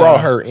he this brought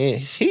guy- her in.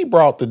 He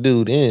brought the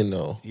dude in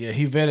though. Yeah,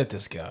 he vetted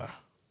this guy.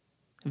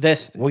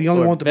 Vested. Well, you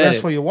only or want the best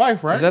vetted. for your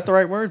wife, right? Is that the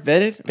right word?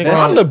 Vetted?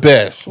 I'm the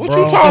best. What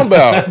Bro. you talking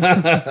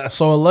about?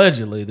 So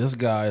allegedly, this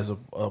guy is a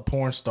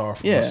porn star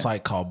from Yeah. a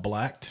site called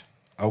Blacked,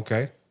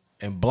 Okay.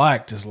 and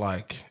Blacked is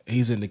like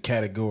he's in the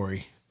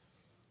category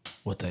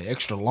with the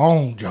extra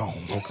long John.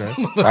 Okay.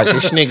 Like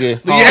this nigga.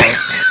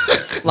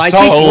 Like,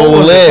 So he,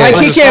 leg.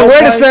 like he Like can't a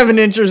wear the sofa? 7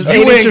 inches, 8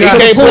 ain't inches got- to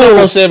the Can't put on no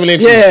pool. 7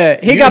 inches. Yeah,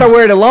 he got to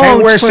wear the long.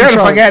 Can't wear swing 7 if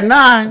I trunks. got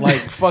 9. Like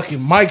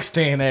fucking mic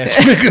stand ass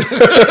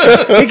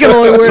nigga. He can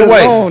only wear So the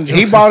wait, long.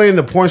 he bought in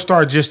the porn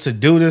star just to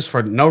do this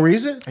for no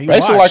reason? He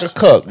Basically watched. like a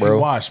cuck, bro.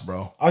 He watched,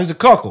 bro. Oh, he's a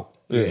cuckle.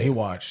 Yeah, he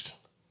watched.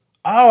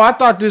 Oh, I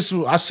thought this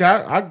was,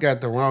 I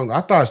got the wrong, I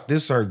thought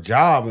this her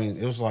job, and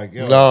it was like,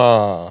 yo,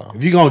 Nah,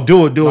 if you going to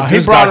do it, do it. He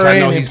This brought guy, her I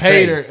know in and he's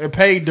paid safe. her. And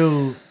paid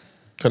dude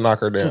to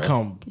knock her to down.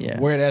 come Yeah.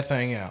 wear that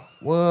thing out.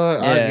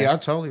 What? Yeah. I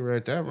totally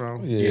read that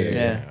wrong.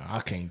 Yeah. I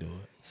can't do it.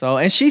 So,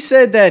 and she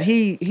said that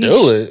he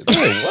Do it.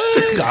 Wait,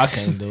 what? I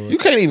can't do You it.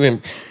 can't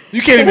even.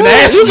 You can't even What?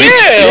 ask me.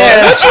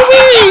 Yeah. What you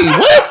mean?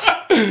 What?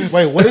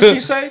 Wait, what did she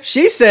say?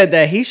 She said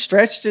that he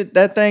stretched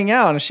that thing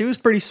out, and she was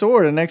pretty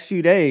sore the next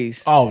few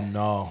days. Oh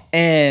no.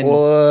 And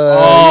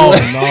Oh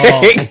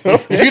no.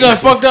 You done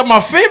fucked up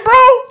my fit, bro.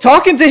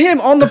 talking to him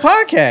on the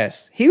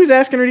podcast, he was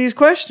asking her these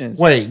questions.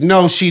 Wait,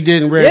 no, she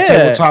didn't. Red Yeah.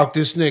 Table Talk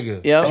this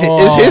nigga. Yep.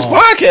 It's his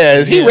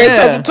podcast. He read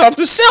Yeah. Table Talk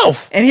to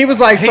self. And he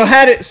was like, so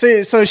how did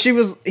so she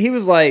was he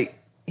was like,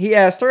 he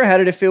asked her, how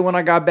did it feel when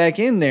I got back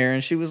in there?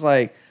 And she was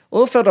like,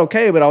 well, it felt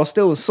okay, but I was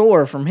still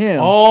sore from him.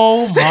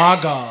 Oh my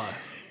God.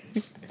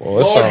 Well,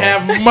 Lord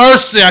have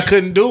mercy, I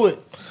couldn't do it.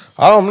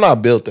 I'm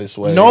not built this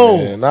way. No.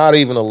 man. Not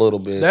even a little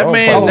bit. That Don't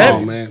man- play Hold with that-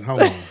 on, me. man.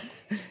 Hold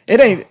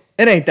on.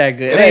 It ain't that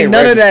good. It It ain't ain't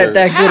none of registered.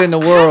 that good in the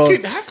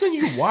world. How can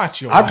you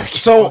watch your I- wife?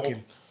 so-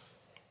 fucking-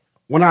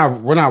 When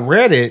I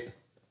read it,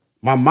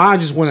 my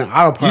mind just went in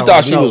autopilot. You thought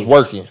like, she no, was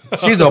working.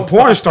 She's a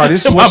porn star.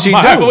 This is what she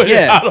My mind do. went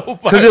Yeah.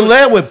 autopilot. Because it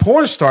led with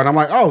porn star. And I'm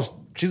like, oh,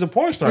 she's a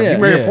porn star. Yeah. You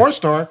marry Yeah. a porn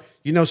star,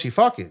 you know she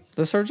fucking.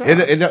 That's her job.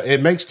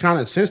 It makes kind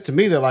of sense to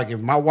me that like if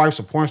my wife's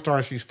a porn star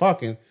and she's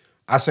fucking,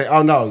 I say,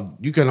 oh no,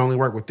 you can only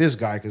work with this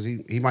guy because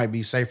he might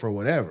be safe or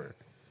whatever.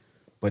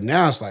 But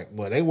now it's like,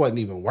 well, they wasn't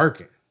even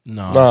working.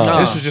 No.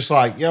 Nah. This was just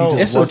like, yo,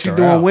 just what worked you her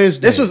doing out.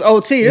 Wednesday? This was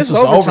OT. This,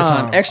 was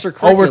overtime.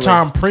 Extracurricular.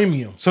 Overtime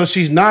premium. so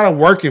she's not a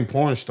working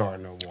porn star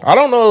no more. I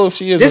don't know if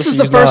she is. This or is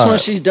the she's first not. one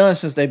she's done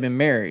since they've been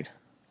married.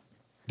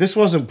 This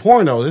wasn't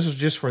porn though. This was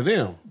just for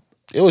them.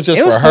 It was just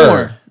It was for her.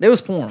 porn. It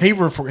was porn. He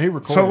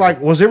recorded. So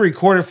like, was it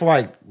recorded for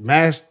like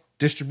mass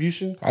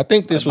distribution? I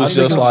think this was think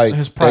just it's like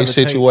his a private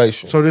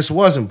situation. So this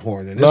wasn't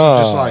porn. And this was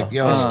just Nah. like,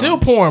 yo, It's still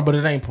porn, but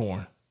it ain't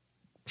porn.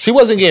 She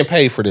wasn't getting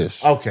paid for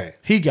this. okay,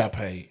 He got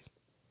paid.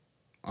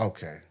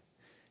 okay.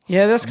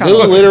 yeah, that's kind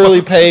Dude of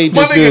literally paid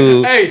My this nigga,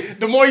 dude. hey,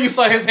 the more you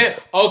saw his head,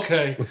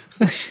 okay.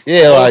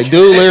 Yeah, like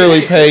dude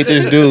literally paid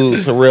this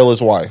dude to reel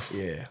his wife.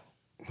 Yeah.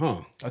 Huh.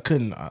 I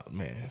couldn't,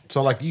 man.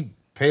 So like, you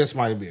paying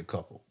somebody to be a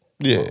couple,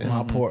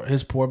 Yeah.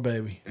 His poor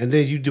baby. and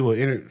then you do an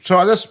interview.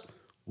 So that's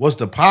was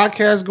the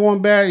podcast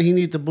going bad? He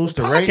need to boost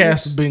the Podcast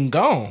ratings. has been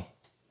gone.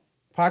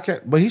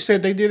 Podcast, but he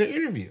said they did an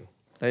interview.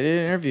 They did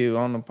an interview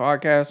on the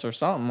podcast or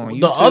something on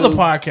YouTube. The other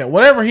podcast,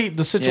 whatever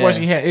the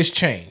situation he had, it's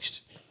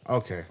changed.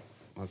 Okay,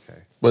 okay.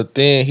 But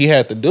then he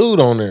had the dude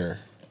on there.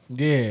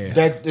 Yeah.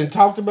 That and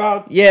talked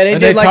about. Yeah, they And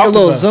did they like a talked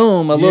little about it.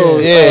 Zoom, a Yeah.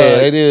 little. Yeah,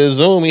 they did a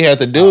Zoom. He had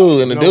the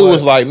dude, and the you know dude what?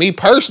 was like, "Me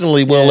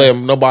personally wouldn't let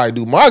nobody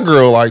do my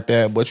girl like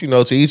that." But you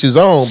know, to each his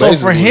own. So for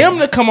basically. him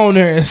to come on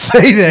there and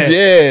say that,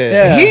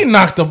 yeah, he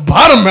knocked the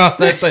bottom out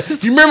that thing.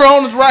 You remember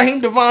on the Raheem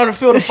Devon to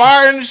feel the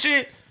fire and the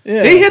shit?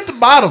 Yeah. He hit the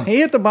bottom. He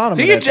hit the bottom.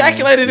 He of that thing.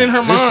 ejaculated in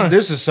her mind.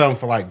 This is something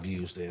for like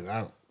views. Then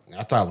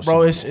I thought it was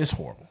Bro, something it's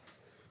more. horrible.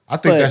 I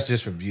think But- that's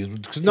just for views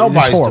because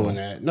nobody's horrible. doing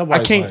that. I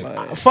Nobody's can't.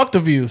 like, Fuck the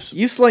views.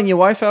 You sling your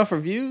wife out for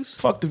views?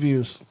 Fuck the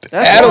views.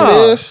 That's Adam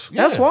wild. is.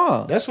 That's yeah,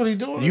 wild. That's what he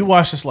doing. You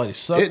watch this lady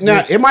suck.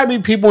 Now it might be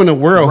people in the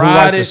world who like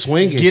ride to it,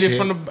 swing and get shit, it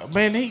from the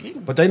man. He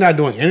but they not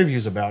doing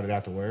interviews about it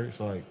afterwards.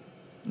 Like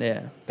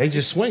Yeah. they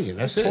just swinging.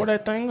 That's tore it.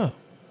 that thing up.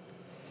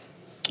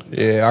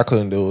 Yeah, I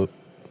couldn't do it.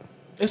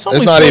 It's only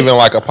It's not swing- even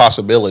like a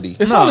possibility.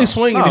 It's No, only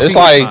swinging. no. if It's you-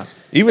 like not.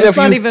 even It's if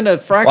not you even a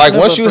fraction. like of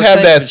once a you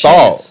have that percentage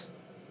thought, chance.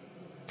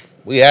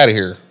 we out of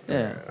here.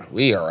 Yeah.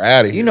 We are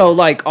out of here. You know,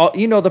 like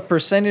the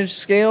percentage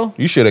scale.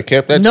 you should have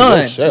kept that to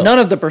None. yourself. None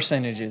of the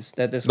percentages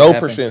that this. No would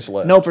happen. percents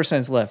left. No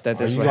percents left that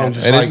this you would gonna happen.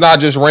 just And like- it's not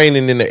just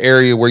raining in the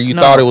area where you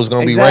No, thought it was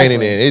going to be exactly.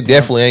 raining in. It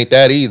definitely ain't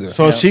that either.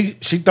 So she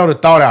throw the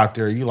thought out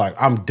there. You like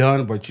I'm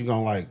done, but you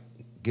gonna like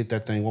get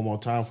that thing one more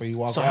time before you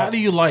walk So out. how do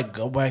you like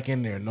go back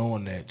in there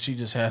knowing that she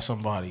just had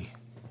somebody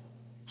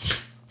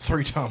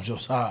 3 times your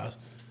size,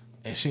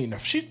 and she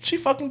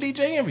fucking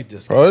DJ envied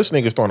this guy. Bro, this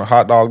nigga's throwing a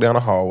hot dog down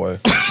the hallway.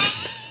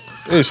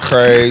 It's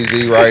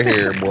crazy right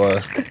here, boy.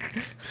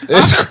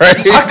 It's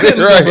crazy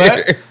couldn't right go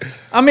back. here.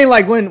 I mean,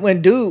 like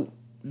when dude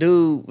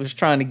was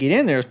trying to get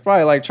in there, it's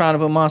probably like trying to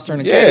put Monster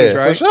in a cage, Yeah,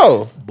 right? for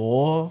sure.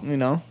 Boy, You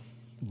know.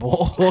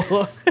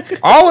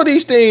 All of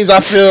these things I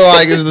feel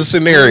like is the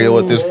scenario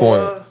at this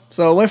point.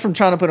 So it went from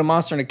trying to put a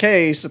monster in a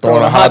cage to Throwing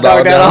throwing a hot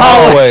dog down the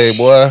hallway.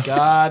 hallway, boy.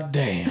 god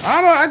damn.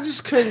 I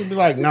just couldn't be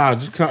like, nah,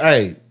 just come.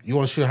 Hey, you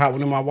want to shoot hot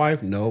one of my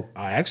wife? Nope.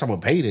 I actually I'm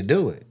gonna pay you to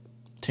do it.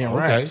 10 Okay.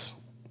 racks.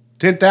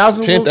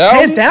 10,000.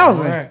 10,000?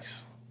 10,000.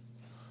 Racks.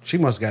 She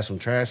must got some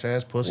trash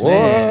ass pussy.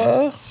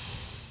 What?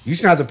 You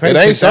should have to pay. It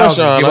ain't 10,000 to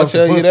sunshine, give I up the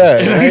tell you pussy.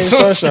 that. It ain't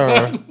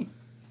sunshine.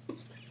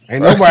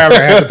 Ain't nobody ever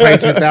had to pay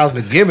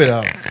 10,000 to give it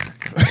up.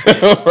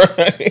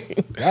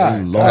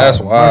 God, That's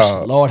Mercy.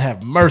 wild. Lord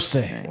have mercy.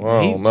 I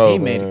don't know, he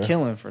made man. a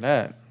killing for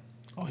that.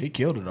 Oh, he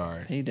killed it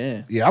already. He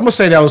did. Yeah, I'm gonna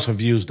say that was for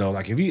views though.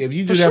 Like if you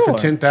do For that for sure.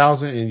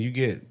 10,000 and you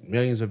get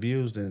millions of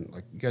views, then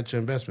like you got your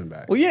investment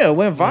back. Well, yeah, it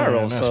went viral.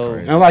 Man, that's so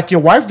crazy. And like your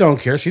wife don't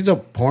care. She's a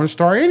porn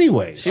star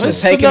anyway. She So was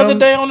It's taking another him-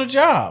 day on the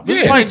job.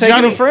 It's Yeah. like Taking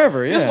Johnny him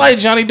forever, It's yeah. like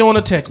Johnny doing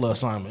a Tekla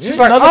assignment. she's It's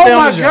like, another oh day on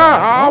my the god,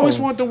 job. I always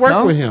wanted to work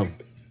No. with him.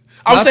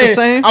 I'm Not the saying,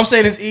 same? I'm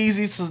saying it's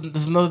easy.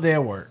 It's another day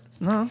at work.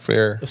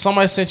 Fair. If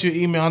somebody sent you an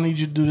email, I need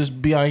you to do this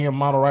BIM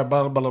model, right?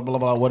 Blah blah blah blah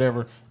blah,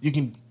 whatever. You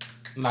can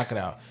knock it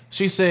out.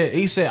 He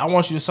said, I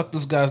want you to suck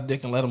this guy's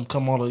dick and let him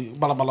come on.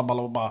 Blah blah blah blah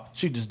blah blah.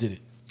 She just did it.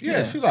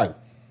 Yeah, she's like,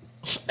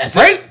 That's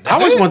Frank. it. I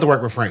always wanted to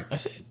work with Frank.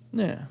 That's it.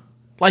 yeah.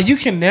 Like you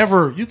can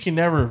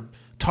never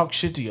talk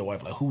shit to your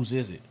wife. Like whose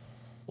is it?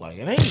 Like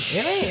it ain't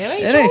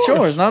It ain't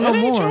yours. Not no It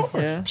ain't more. yours.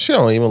 Yeah. She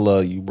don't even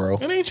love you, bro.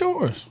 It ain't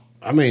yours.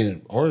 I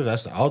mean, or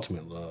that's the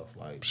ultimate love.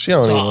 Like, She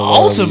don't The even love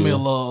ultimate you.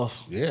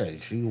 love. yeah,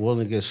 she willing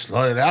to get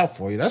slutted out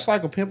for you. That's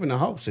like a pimp and a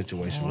hoe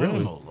situation, Really?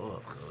 really. No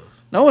love,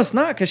 cuz. No, it's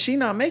not because she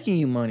not making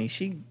you money.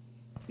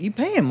 You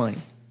paying money.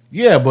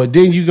 Yeah, but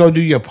then you go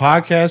do your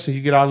podcast and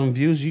you get all them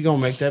views, you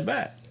gonna make that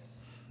back.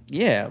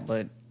 Yeah,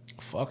 but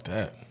Fuck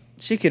that.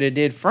 she could have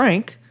did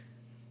Frank,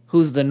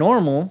 who's the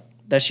normal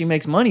that she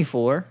makes money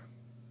for.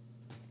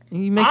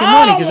 You making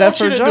money because that's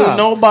her job.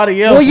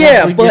 Nobody else. Well,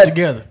 yeah, once we get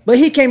together. But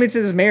he came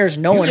into this marriage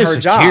knowing her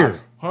job.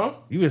 Huh?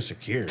 You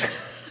insecure.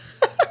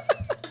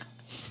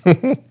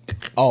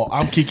 Oh,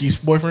 I'm Keke's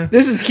boyfriend.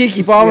 This is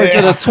KeKe Palmer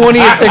to the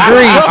 20th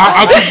degree.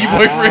 I'm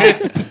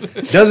Keke's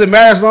boyfriend. Doesn't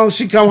matter as long as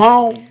she come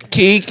home.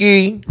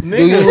 KeKe,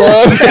 do you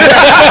love me?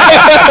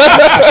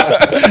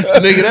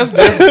 Nigga, that's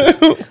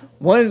different.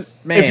 One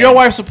man. If your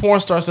wife's a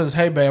porn star says,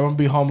 "Hey, babe, I'm gonna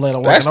be home late.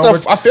 I'm That's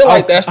working I feel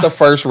like that's the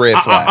first red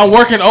flag. I'm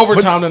working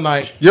overtime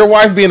tonight." Your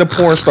wife being a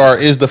porn star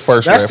is the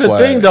first That's red the flag.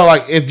 thing, though.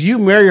 Like, if you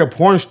marry a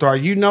porn star,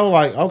 you know,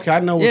 like, okay, I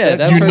know what that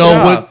that's You her know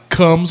job. what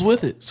comes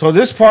with it. So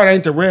this part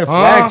ain't the red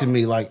flag to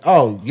me. Like,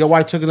 oh, your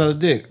wife took another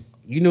dick.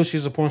 You knew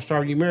she's a porn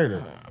star when you married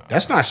her.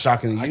 That's not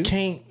shocking to you. I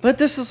can't. But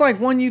this is like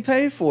one you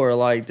pay for.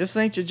 Like, this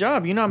ain't your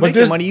job. You're not But making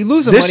this- money. You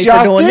losing this money y'all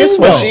for doing this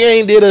thing, one. But she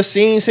ain't did a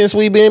scene since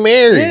we been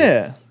married.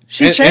 Yeah.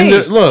 She And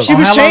changed. look, she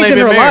was how long they changing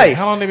been her married? life.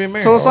 How long they been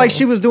married? So it's Oh. like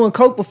she was doing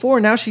coke before.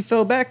 Now she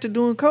fell back to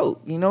doing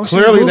coke. You know, she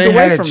Clearly, moved they away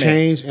had a from it.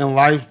 change in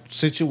life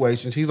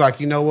situations. He's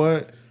like, you know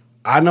what?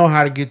 I know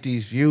how to get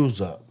these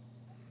views up.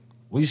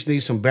 We just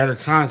need some better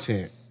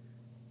content.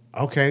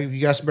 Okay,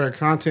 you got some better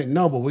content?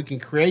 No, but we can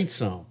create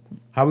some.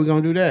 How we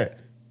gonna do that?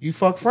 You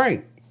fuck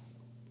Frank.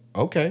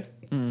 Okay.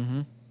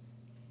 Man,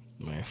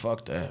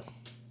 fuck that.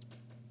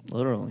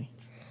 Literally.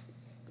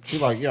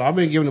 She's like, yo, I've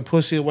been giving the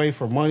pussy away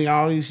for money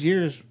all these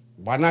years.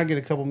 Why not get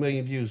a couple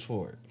million views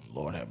for it?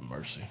 Lord have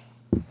mercy.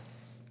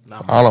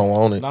 I don't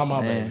want it. Not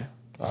my Man. baby.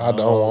 I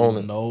don't want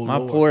it. No, My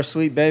Lord. poor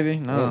sweet baby.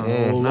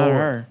 No, not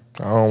her.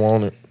 I don't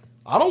want it.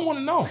 I don't want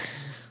to know.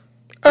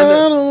 I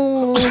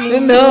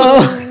don't.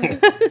 No.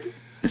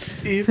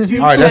 If you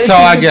All right, that's take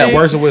all I it get. in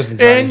Words of wisdom.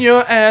 in Johnny.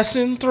 your ass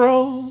and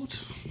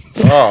throat.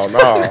 Oh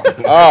no.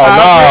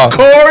 I Oh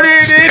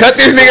recorded it. no. Cut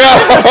this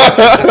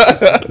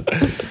nigga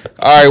off.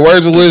 All right,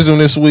 words of wisdom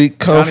this week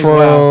come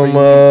Johnny's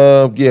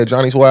Wild from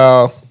Johnny's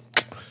Wild.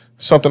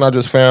 Something I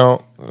just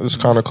found. It's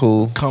kind of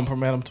cool. Come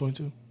from Adam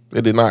 22.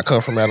 It did not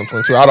come from Adam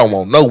 22. I don't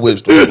want no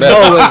wisdom.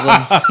 No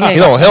wisdom. He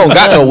don't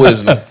got no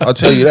wisdom. I'll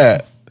tell you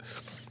that.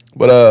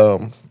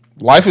 But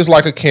life is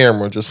like a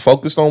camera. Just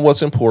focus on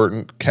what's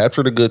important.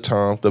 Capture the good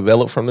times.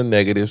 Develop from the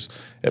negatives.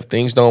 If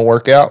things don't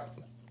work out,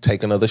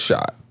 take another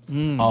shot.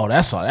 Oh,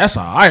 that's all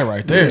right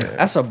right there.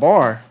 That's a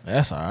bar.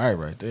 That's all right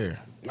right there.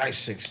 Nice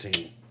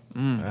 16.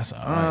 That's all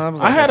right. That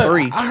was like a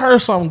 3. I heard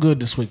something good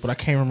this week, but I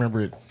can't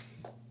remember it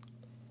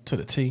to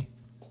the T.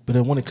 But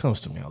then when it comes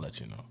to me, I'll let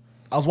you know.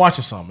 I was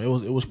watching something.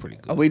 It was pretty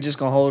Are good. we just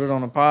gonna hold it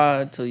on the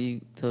pod till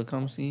it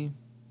comes to you?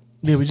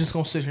 Yeah, we just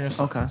gonna sit here and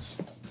Okay.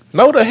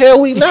 No, the hell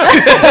we not.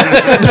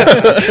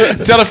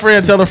 tell a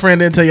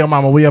friend, then tell your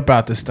mama we up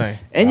out this thing.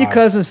 And your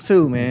cousins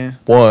too, man.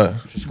 One.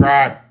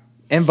 Subscribe.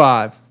 And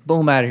vibe.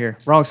 Boom out of here.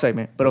 Wrong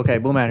segment, but okay.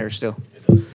 Boom out of here still.